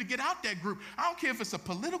time for you to get out that group. I don't care if it's a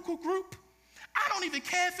political group. I don't even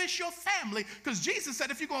care if it's your family, because Jesus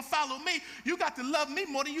said if you're going to follow me, you got to love me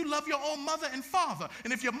more than you love your own mother and father.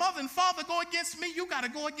 And if your mother and father go against me, you got to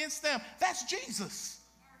go against them. That's Jesus.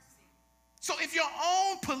 So if your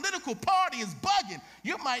own political party is bugging,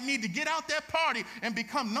 you might need to get out that party and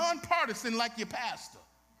become nonpartisan like your pastor.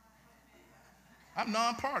 I'm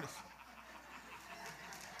nonpartisan.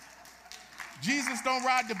 Jesus don't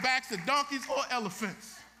ride the backs of donkeys or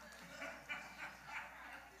elephants.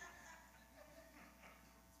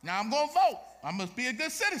 Now I'm going to vote. I must be a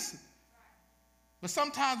good citizen. But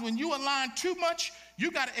sometimes when you align too much, you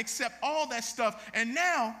got to accept all that stuff. And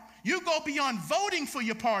now you go beyond voting for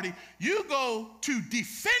your party. You go to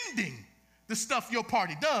defending the stuff your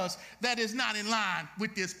party does that is not in line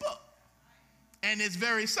with this book. And it's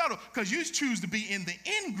very subtle, because you choose to be in the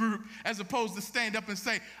in group as opposed to stand up and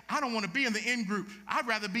say, I don't want to be in the in group. I'd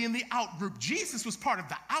rather be in the out group. Jesus was part of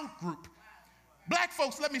the out group. Black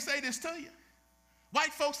folks, let me say this to you.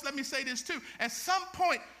 White folks, let me say this too. At some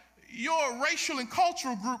point, your racial and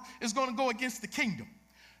cultural group is going to go against the kingdom.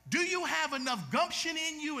 Do you have enough gumption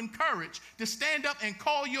in you and courage to stand up and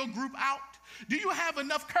call your group out? Do you have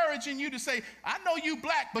enough courage in you to say, I know you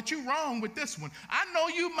black, but you wrong with this one. I know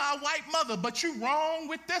you my white mother, but you wrong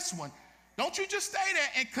with this one. Don't you just stay there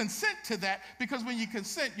and consent to that, because when you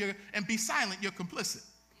consent and be silent, you're complicit.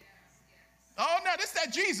 Oh, no, this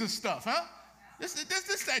that Jesus stuff, huh? This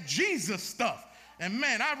that Jesus stuff. And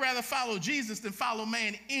man, I'd rather follow Jesus than follow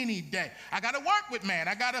man any day. I got to work with man.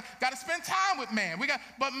 I got to spend time with man.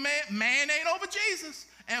 But man ain't over Jesus.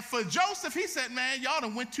 And for Joseph, he said, man, y'all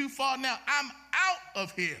done went too far now. I'm out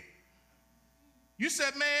of here. You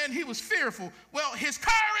said, man, he was fearful. Well, his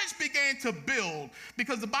courage began to build,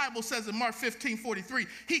 because the Bible says in Mark 15:43,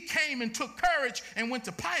 he came and took courage and went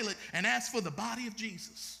to Pilate and asked for the body of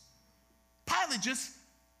Jesus. Pilate just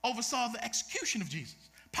oversaw the execution of Jesus.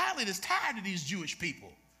 Pilate is tired of these Jewish people.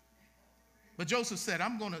 But Joseph said,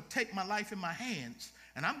 I'm going to take my life in my hands,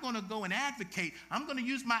 and I'm going to go and advocate. I'm going to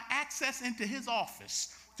use my access into his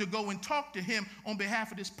office to go and talk to him on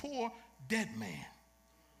behalf of this poor dead man.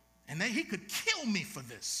 And he could kill me for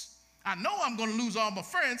this. I know I'm going to lose all my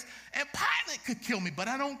friends, and Pilate could kill me, but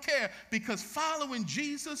I don't care, because following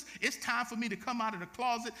Jesus, it's time for me to come out of the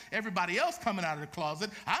closet. Everybody else coming out of the closet,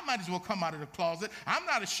 I might as well come out of the closet. I'm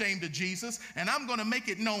not ashamed of Jesus, and I'm going to make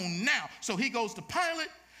it known now. So he goes to Pilate.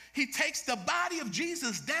 He takes the body of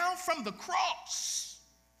Jesus down from the cross.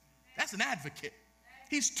 That's an advocate.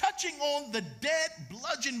 He's touching on the dead,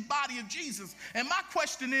 bludgeoned body of Jesus. And my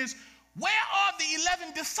question is, where are the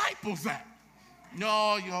 11 disciples at? No,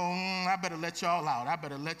 I better let y'all out. I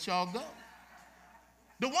better let y'all go.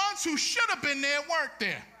 The ones who should have been there weren't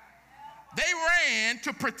there. They ran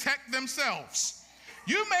to protect themselves.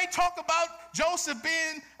 You may talk about Joseph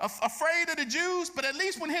being afraid of the Jews, but at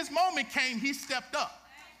least when his moment came, he stepped up.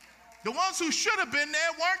 The ones who should have been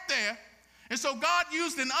there weren't there. And so God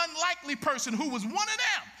used an unlikely person who was one of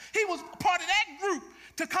them. He was part of that group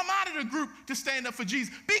to come out of the group to stand up for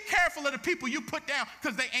Jesus. Be careful of the people you put down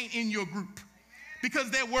because they ain't in your group.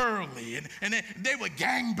 Because they're worldly, and they were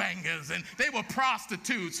gangbangers, and they were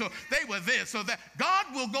prostitutes, so they were this, so that. God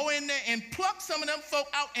will go in there and pluck some of them folk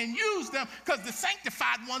out and use them because the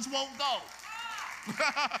sanctified ones won't go. Oh,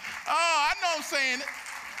 I know I'm saying it.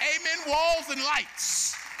 Amen, walls and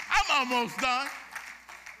lights. I'm almost done.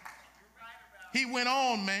 He went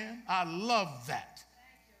on, man. I love that.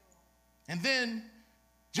 And then,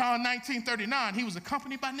 John 19:39, he was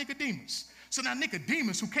accompanied by Nicodemus. So now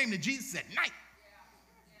Nicodemus, who came to Jesus at night,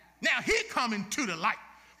 now he coming to the light.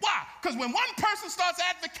 Why? Because when one person starts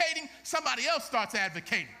advocating, somebody else starts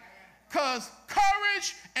advocating. Because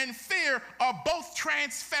courage and fear are both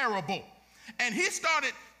transferable. And he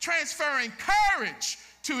started transferring courage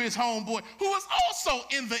to his homeboy, who was also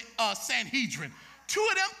in the Sanhedrin. Two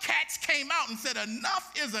of them cats came out and said,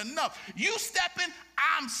 enough is enough. You stepping,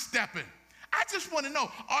 I'm stepping. I just want to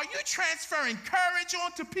know, are you transferring courage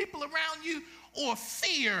onto people around you or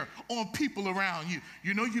fear on people around you?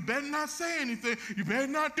 You know, you better not say anything. You better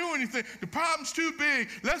not do anything. The problem's too big.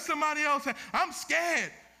 Let somebody else have. I'm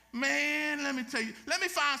scared. Man, let me tell you. Let me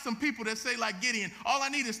find some people that say like Gideon, all I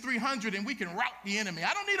need is 300 and we can rout the enemy.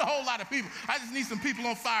 I don't need a whole lot of people. I just need some people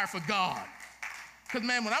on fire for God. Because,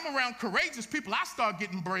 man, when I'm around courageous people, I start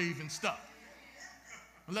getting brave and stuff.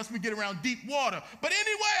 Unless we get around deep water. But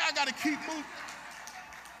anyway, I got to keep moving.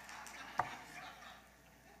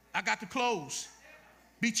 I got to close.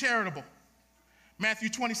 Be charitable. Matthew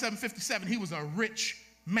 27:57, he was a rich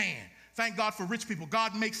man. Thank God for rich people.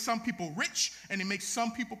 God makes some people rich and he makes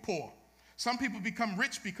some people poor. Some people become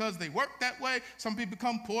rich because they work that way. Some people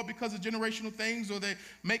become poor because of generational things or they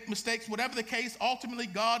make mistakes. Whatever the case, ultimately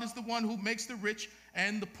God is the one who makes the rich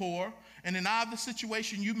and the poor. And in either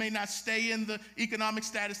situation, you may not stay in the economic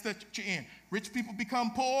status that you're in. Rich people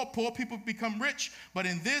become poor, poor people become rich. But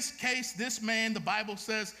in this case, this man, the Bible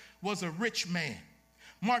says, was a rich man.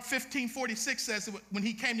 Mark 15:46 says when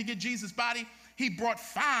he came to get Jesus' body, he brought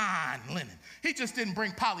fine linen. He just didn't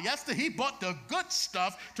bring polyester. He bought the good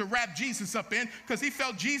stuff to wrap Jesus up in because he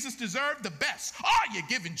felt Jesus deserved the best. Are you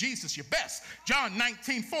giving Jesus your best? John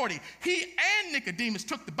 19:40. He and Nicodemus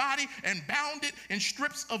took the body and bound it in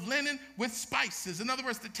strips of linen with spices. In other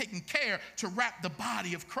words, they're taking care to wrap the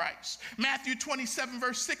body of Christ. Matthew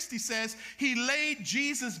 27:60 says he laid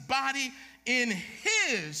Jesus' body in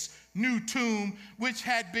his new tomb, which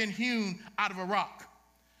had been hewn out of a rock.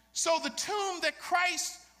 So the tomb that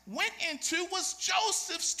Christ went into was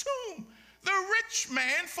Joseph's tomb, the rich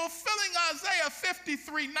man, fulfilling Isaiah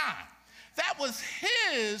 53:9. That was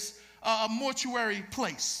his mortuary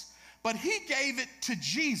place, but he gave it to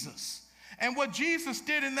Jesus. And what Jesus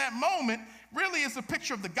did in that moment really is a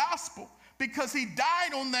picture of the gospel because he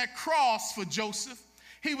died on that cross for Joseph.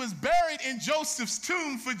 He was buried in Joseph's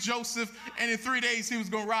tomb for Joseph, and in 3 days he was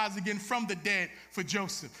going to rise again from the dead for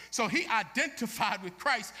Joseph. So he identified with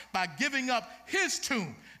Christ by giving up his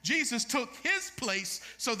tomb. Jesus took his place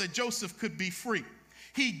so that Joseph could be free.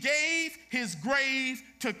 He gave his grave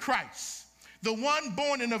to Christ. The one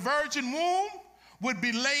born in a virgin womb would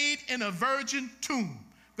be laid in a virgin tomb.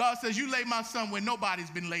 God says, you lay my son where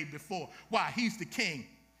nobody's been laid before. Why? He's the king.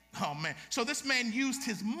 Oh, man. So this man used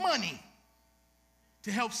his money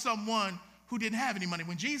to help someone who didn't have any money.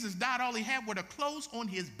 When Jesus died, all he had were the clothes on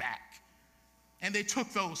his back. And they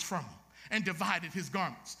took those from him and divided his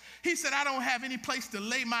garments. He said, I don't have any place to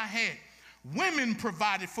lay my head. Women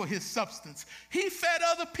provided for his substance. He fed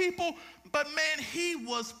other people, but man, he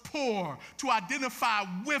was poor, to identify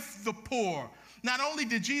with the poor. Not only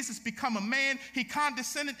did Jesus become a man, he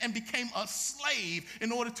condescended and became a slave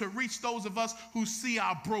in order to reach those of us who see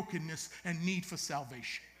our brokenness and need for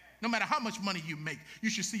salvation. No matter how much money you make, you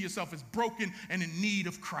should see yourself as broken and in need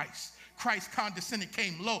of Christ. Christ condescended,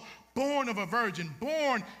 came low, born of a virgin,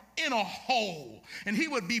 born in a hole, and he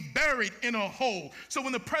would be buried in a hole. So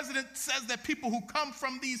when the president says that people who come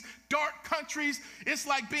from these dark countries, it's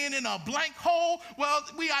like being in a blank hole, well,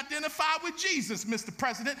 we identify with Jesus, Mr.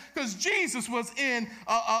 President, because Jesus was in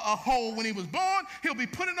a hole when he was born. He'll be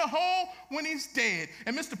put in a hole when he's dead.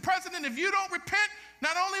 And Mr. President, if you don't repent,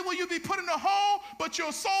 not only will you be put in a hole, but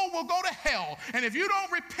your soul will go to hell. And if you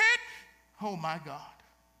don't repent, oh my God.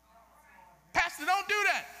 Pastor, don't do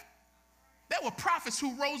that. There were prophets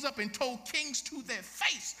who rose up and told kings to their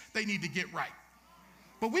face they need to get right.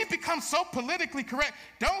 But we've become so politically correct.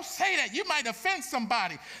 Don't say that. You might offend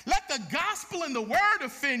somebody. Let the gospel and the word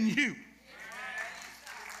offend you.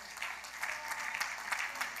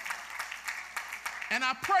 And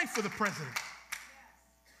I pray for the president.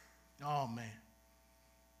 Oh, man.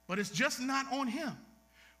 But it's just not on him.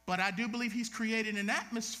 But I do believe he's created an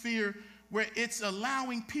atmosphere where it's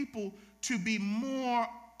allowing people to be more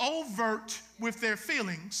overt with their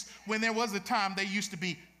feelings when there was a time they used to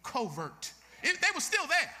be covert. They were still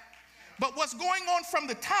there. But what's going on from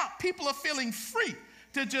the top, people are feeling free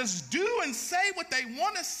to just do and say what they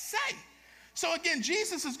want to say. So again,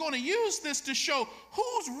 Jesus is going to use this to show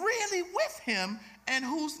who's really with him and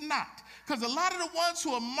who's not. Because a lot of the ones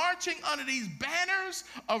who are marching under these banners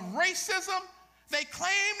of racism, they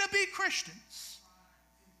claim to be Christians.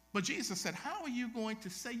 But Jesus said, how are you going to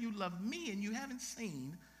say you love me and you haven't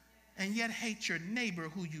seen, and yet hate your neighbor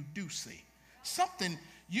who you do see? Something,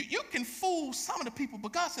 you can fool some of the people,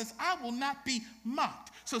 but God says, I will not be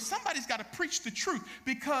mocked. So somebody's got to preach the truth,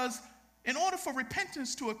 because in order for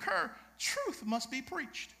repentance to occur, truth must be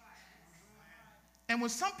preached. And when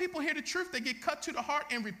some people hear the truth, they get cut to the heart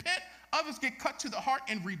and repent. Others get cut to the heart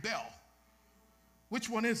and rebel. Which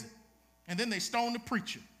one is it? And then they stone the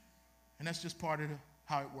preacher. And that's just part of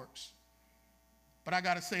how it works. But I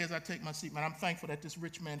got to say, as I take my seat, man, I'm thankful that this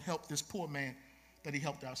rich man helped this poor man, that he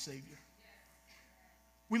helped our Savior.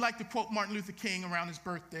 We like to quote Martin Luther King around his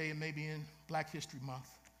birthday and maybe in Black History Month.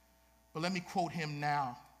 But let me quote him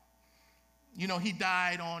now. You know, he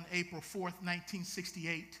died on April 4th,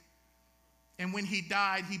 1968. And when he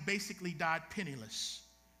died, he basically died penniless.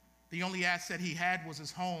 The only asset he had was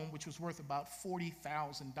his home, which was worth about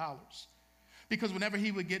 $40,000. Because whenever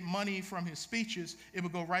he would get money from his speeches, it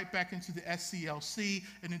would go right back into the SCLC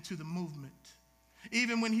and into the movement.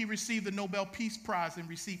 Even when he received the Nobel Peace Prize and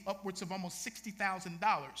received upwards of almost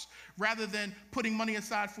 $60,000, rather than putting money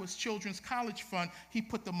aside for his children's college fund, he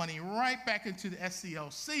put the money right back into the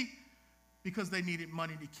SCLC because they needed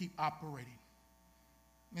money to keep operating.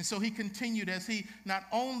 And so he continued, as he not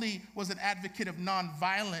only was an advocate of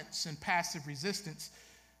nonviolence and passive resistance,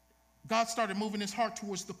 God started moving his heart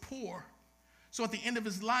towards the poor. So at the end of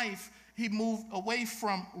his life, he moved away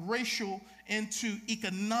from racial into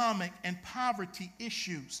economic and poverty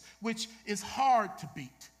issues, which is hard to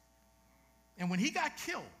beat. And when he got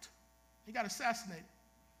killed, he got assassinated.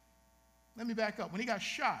 Let me back up. When he got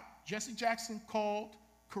shot, Jesse Jackson called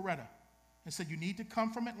Coretta and said, you need to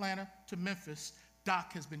come from Atlanta to Memphis.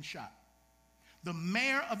 Doc has been shot. The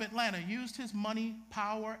mayor of Atlanta used his money,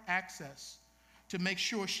 power, access to make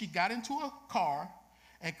sure she got into a car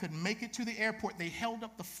and could make it to the airport. They held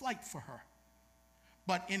up the flight for her.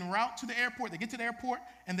 But en route to the airport, they get to the airport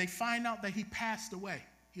and they find out that he passed away.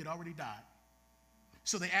 He had already died.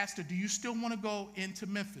 So they asked her, do you still want to go into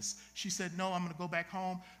Memphis? She said, no, I'm going to go back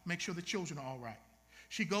home, make sure the children are all right.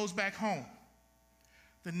 She goes back home.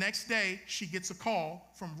 The next day, she gets a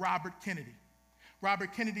call from Robert Kennedy.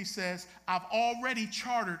 Robert Kennedy says, I've already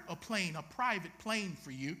chartered a plane, a private plane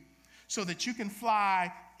for you, so that you can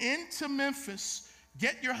fly into Memphis,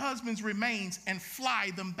 get your husband's remains, and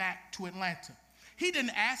fly them back to Atlanta. He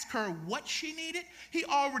didn't ask her what she needed. He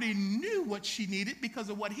already knew what she needed because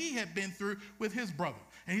of what he had been through with his brother.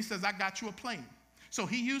 And he says, I got you a plane. So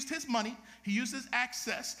he used his money, he used his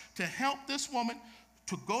access to help this woman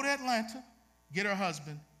to go to Atlanta, get her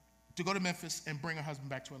husband, to go to Memphis and bring her husband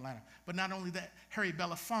back to Atlanta. But not only that, Harry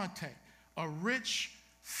Belafonte, a rich,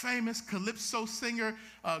 famous calypso singer,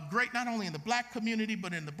 great not only in the black community,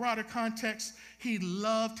 but in the broader context, he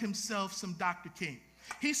loved himself some Dr. King.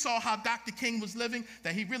 He saw how Dr. King was living,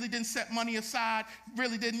 that he really didn't set money aside,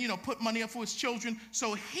 really didn't, put money up for his children.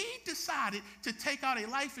 So he decided to take out a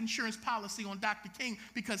life insurance policy on Dr. King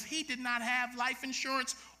because he did not have life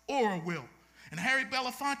insurance or a will. And Harry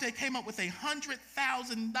Belafonte came up with a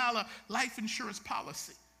 $100,000 life insurance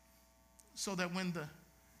policy so that when the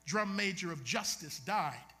drum major of justice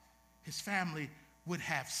died, his family would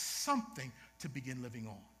have something to begin living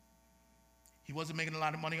on. He wasn't making a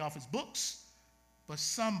lot of money off his books, but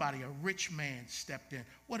somebody, a rich man, stepped in.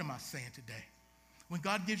 What am I saying today? When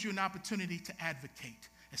God gives you an opportunity to advocate,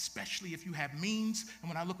 especially if you have means, and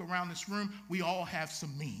when I look around this room, we all have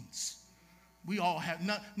some means. We all have,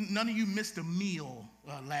 none of you missed a meal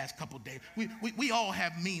last couple of days. We all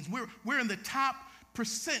have means. We're in the top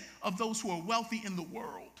percent of those who are wealthy in the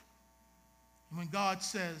world. And when God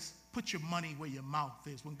says, put your money where your mouth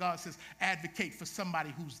is, when God says, advocate for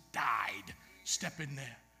somebody who's died, step in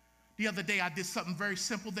there. The other day I did something very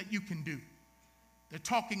simple that you can do. They're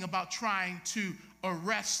talking about trying to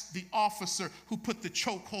arrest the officer who put the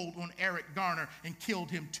chokehold on Eric Garner and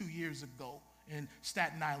killed him 2 years ago in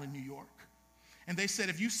Staten Island, New York. And they said,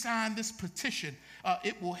 if you sign this petition,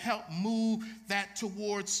 it will help move that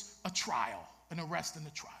towards a trial, an arrest and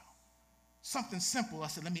a trial. Something simple. I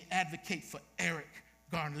said, let me advocate for Eric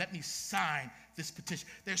Garner. Let me sign this petition.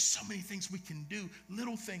 There's so many things we can do.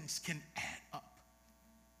 Little things can add up.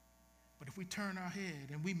 But if we turn our head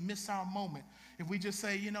and we miss our moment, if we just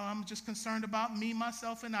say, I'm just concerned about me,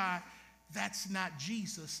 myself, and I, that's not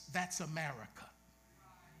Jesus, that's America.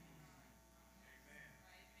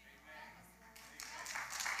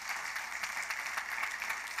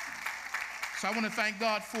 So I want to thank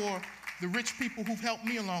God for the rich people who've helped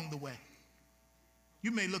me along the way.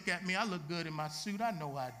 You may look at me, I look good in my suit, I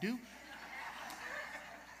know I do.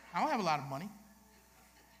 I don't have a lot of money.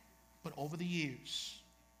 But over the years,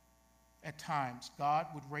 at times, God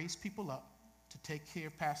would raise people up to take care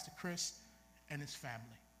of Pastor Chris and his family.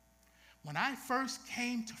 When I first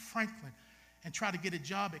came to Franklin and tried to get a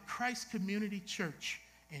job at Christ Community Church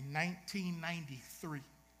in 1993,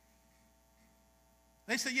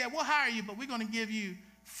 they said, yeah, we'll hire you, but we're going to give you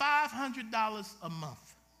 $500 a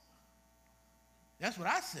month. That's what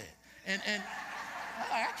I said. And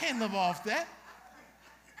I can't live off that.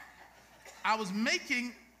 I was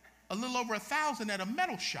making a little over $1,000 at a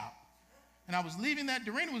metal shop. And I was leaving that.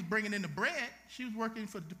 Dorena was bringing in the bread. She was working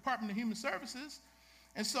for the Department of Human Services.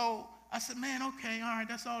 And so I said, man, okay, all right,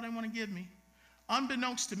 that's all they want to give me.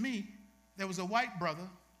 Unbeknownst to me, there was a white brother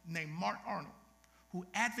named Mark Arnold who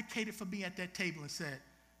advocated for me at that table and said,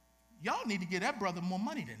 y'all need to give that brother more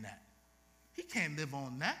money than that. He can't live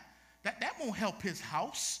on that. That won't help his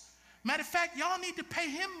house. Matter of fact, y'all need to pay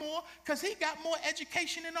him more because he got more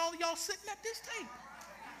education than all of y'all sitting at this table.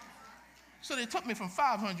 So they took me from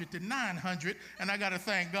 500 to 900, and I got to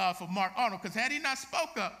thank God for Mark Arnold, because had he not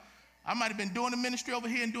spoke up, I might have been doing the ministry over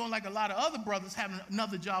here and doing like a lot of other brothers, having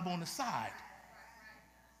another job on the side.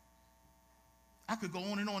 I could go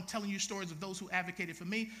on and on telling you stories of those who advocated for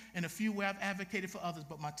me and a few where I've advocated for others,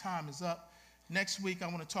 but my time is up. Next week, I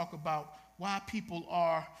want to talk about why people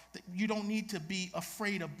you don't need to be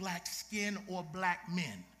afraid of black skin or black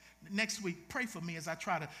men. Next week, pray for me as I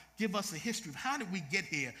try to give us a history of how did we get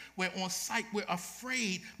here, where on sight we're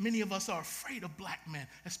afraid, many of us are afraid of black men,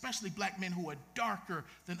 especially black men who are darker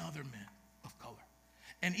than other men of color.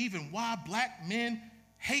 And even why black men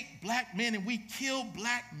hate black men and we kill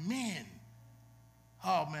black men.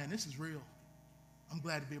 Oh man, this is real. I'm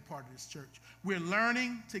glad to be a part of this church. We're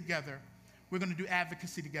learning together. We're going to do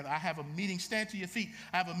advocacy together. I have a meeting, stand to your feet.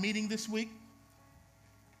 I have a meeting this week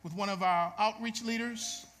with one of our outreach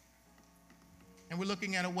leaders. And we're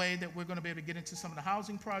looking at a way that we're going to be able to get into some of the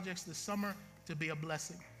housing projects this summer to be a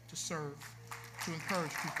blessing, to serve, to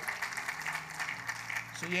encourage people.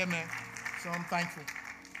 So yeah, man. So I'm thankful.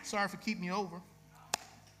 Sorry for keeping you over.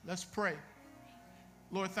 Let's pray.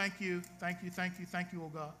 Lord, thank you,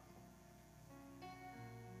 oh God.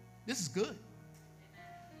 This is good.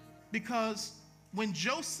 Because when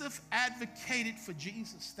Joseph advocated for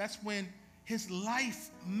Jesus, that's when his life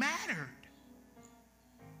mattered.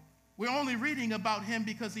 We're only reading about him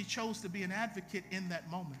because he chose to be an advocate in that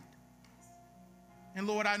moment. And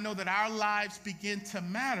Lord, I know that our lives begin to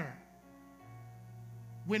matter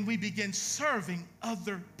when we begin serving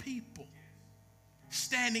other people,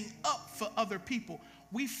 standing up for other people.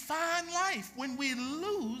 We find life when we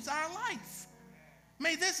lose our life.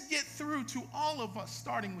 May this get through to all of us,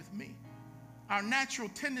 starting with me. Our natural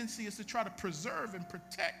tendency is to try to preserve and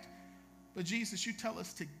protect. But Jesus, you tell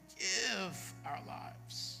us to give our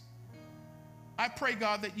lives. I pray,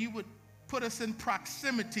 God, that you would put us in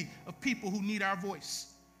proximity of people who need our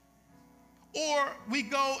voice. Or we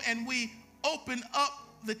go and we open up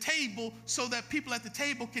the table so that people at the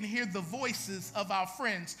table can hear the voices of our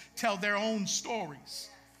friends tell their own stories.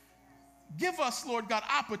 Give us, Lord God,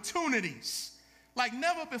 opportunities like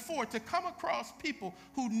never before to come across people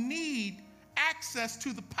who need access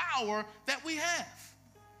to the power that we have.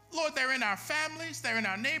 Lord, they're in our families, they're in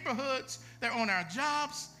our neighborhoods, they're on our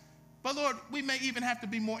jobs. But Lord, we may even have to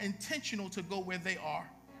be more intentional to go where they are.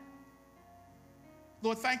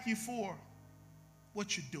 Lord, thank you for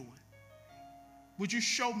what you're doing. Would you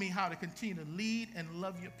show me how to continue to lead and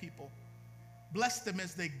love your people? Bless them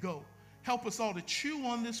as they go. Help us all to chew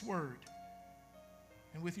on this word.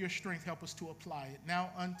 And with your strength, help us to apply it. Now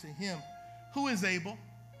unto him who is able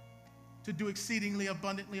to do exceedingly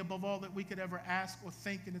abundantly above all that we could ever ask or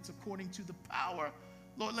think, and it's according to the power.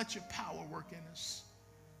 Lord, let your power work in us.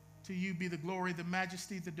 To you be the glory, the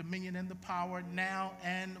majesty, the dominion, and the power now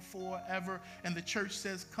and forever. And the church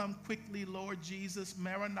says, come quickly, Lord Jesus,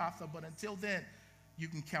 Maranatha. But until then, you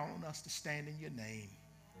can count on us to stand in your name.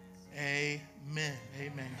 Amen.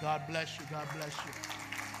 Amen. God bless you. God bless you.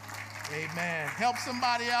 Amen. Help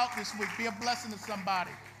somebody out this week. Be a blessing to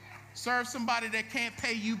somebody. Serve somebody that can't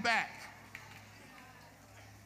pay you back.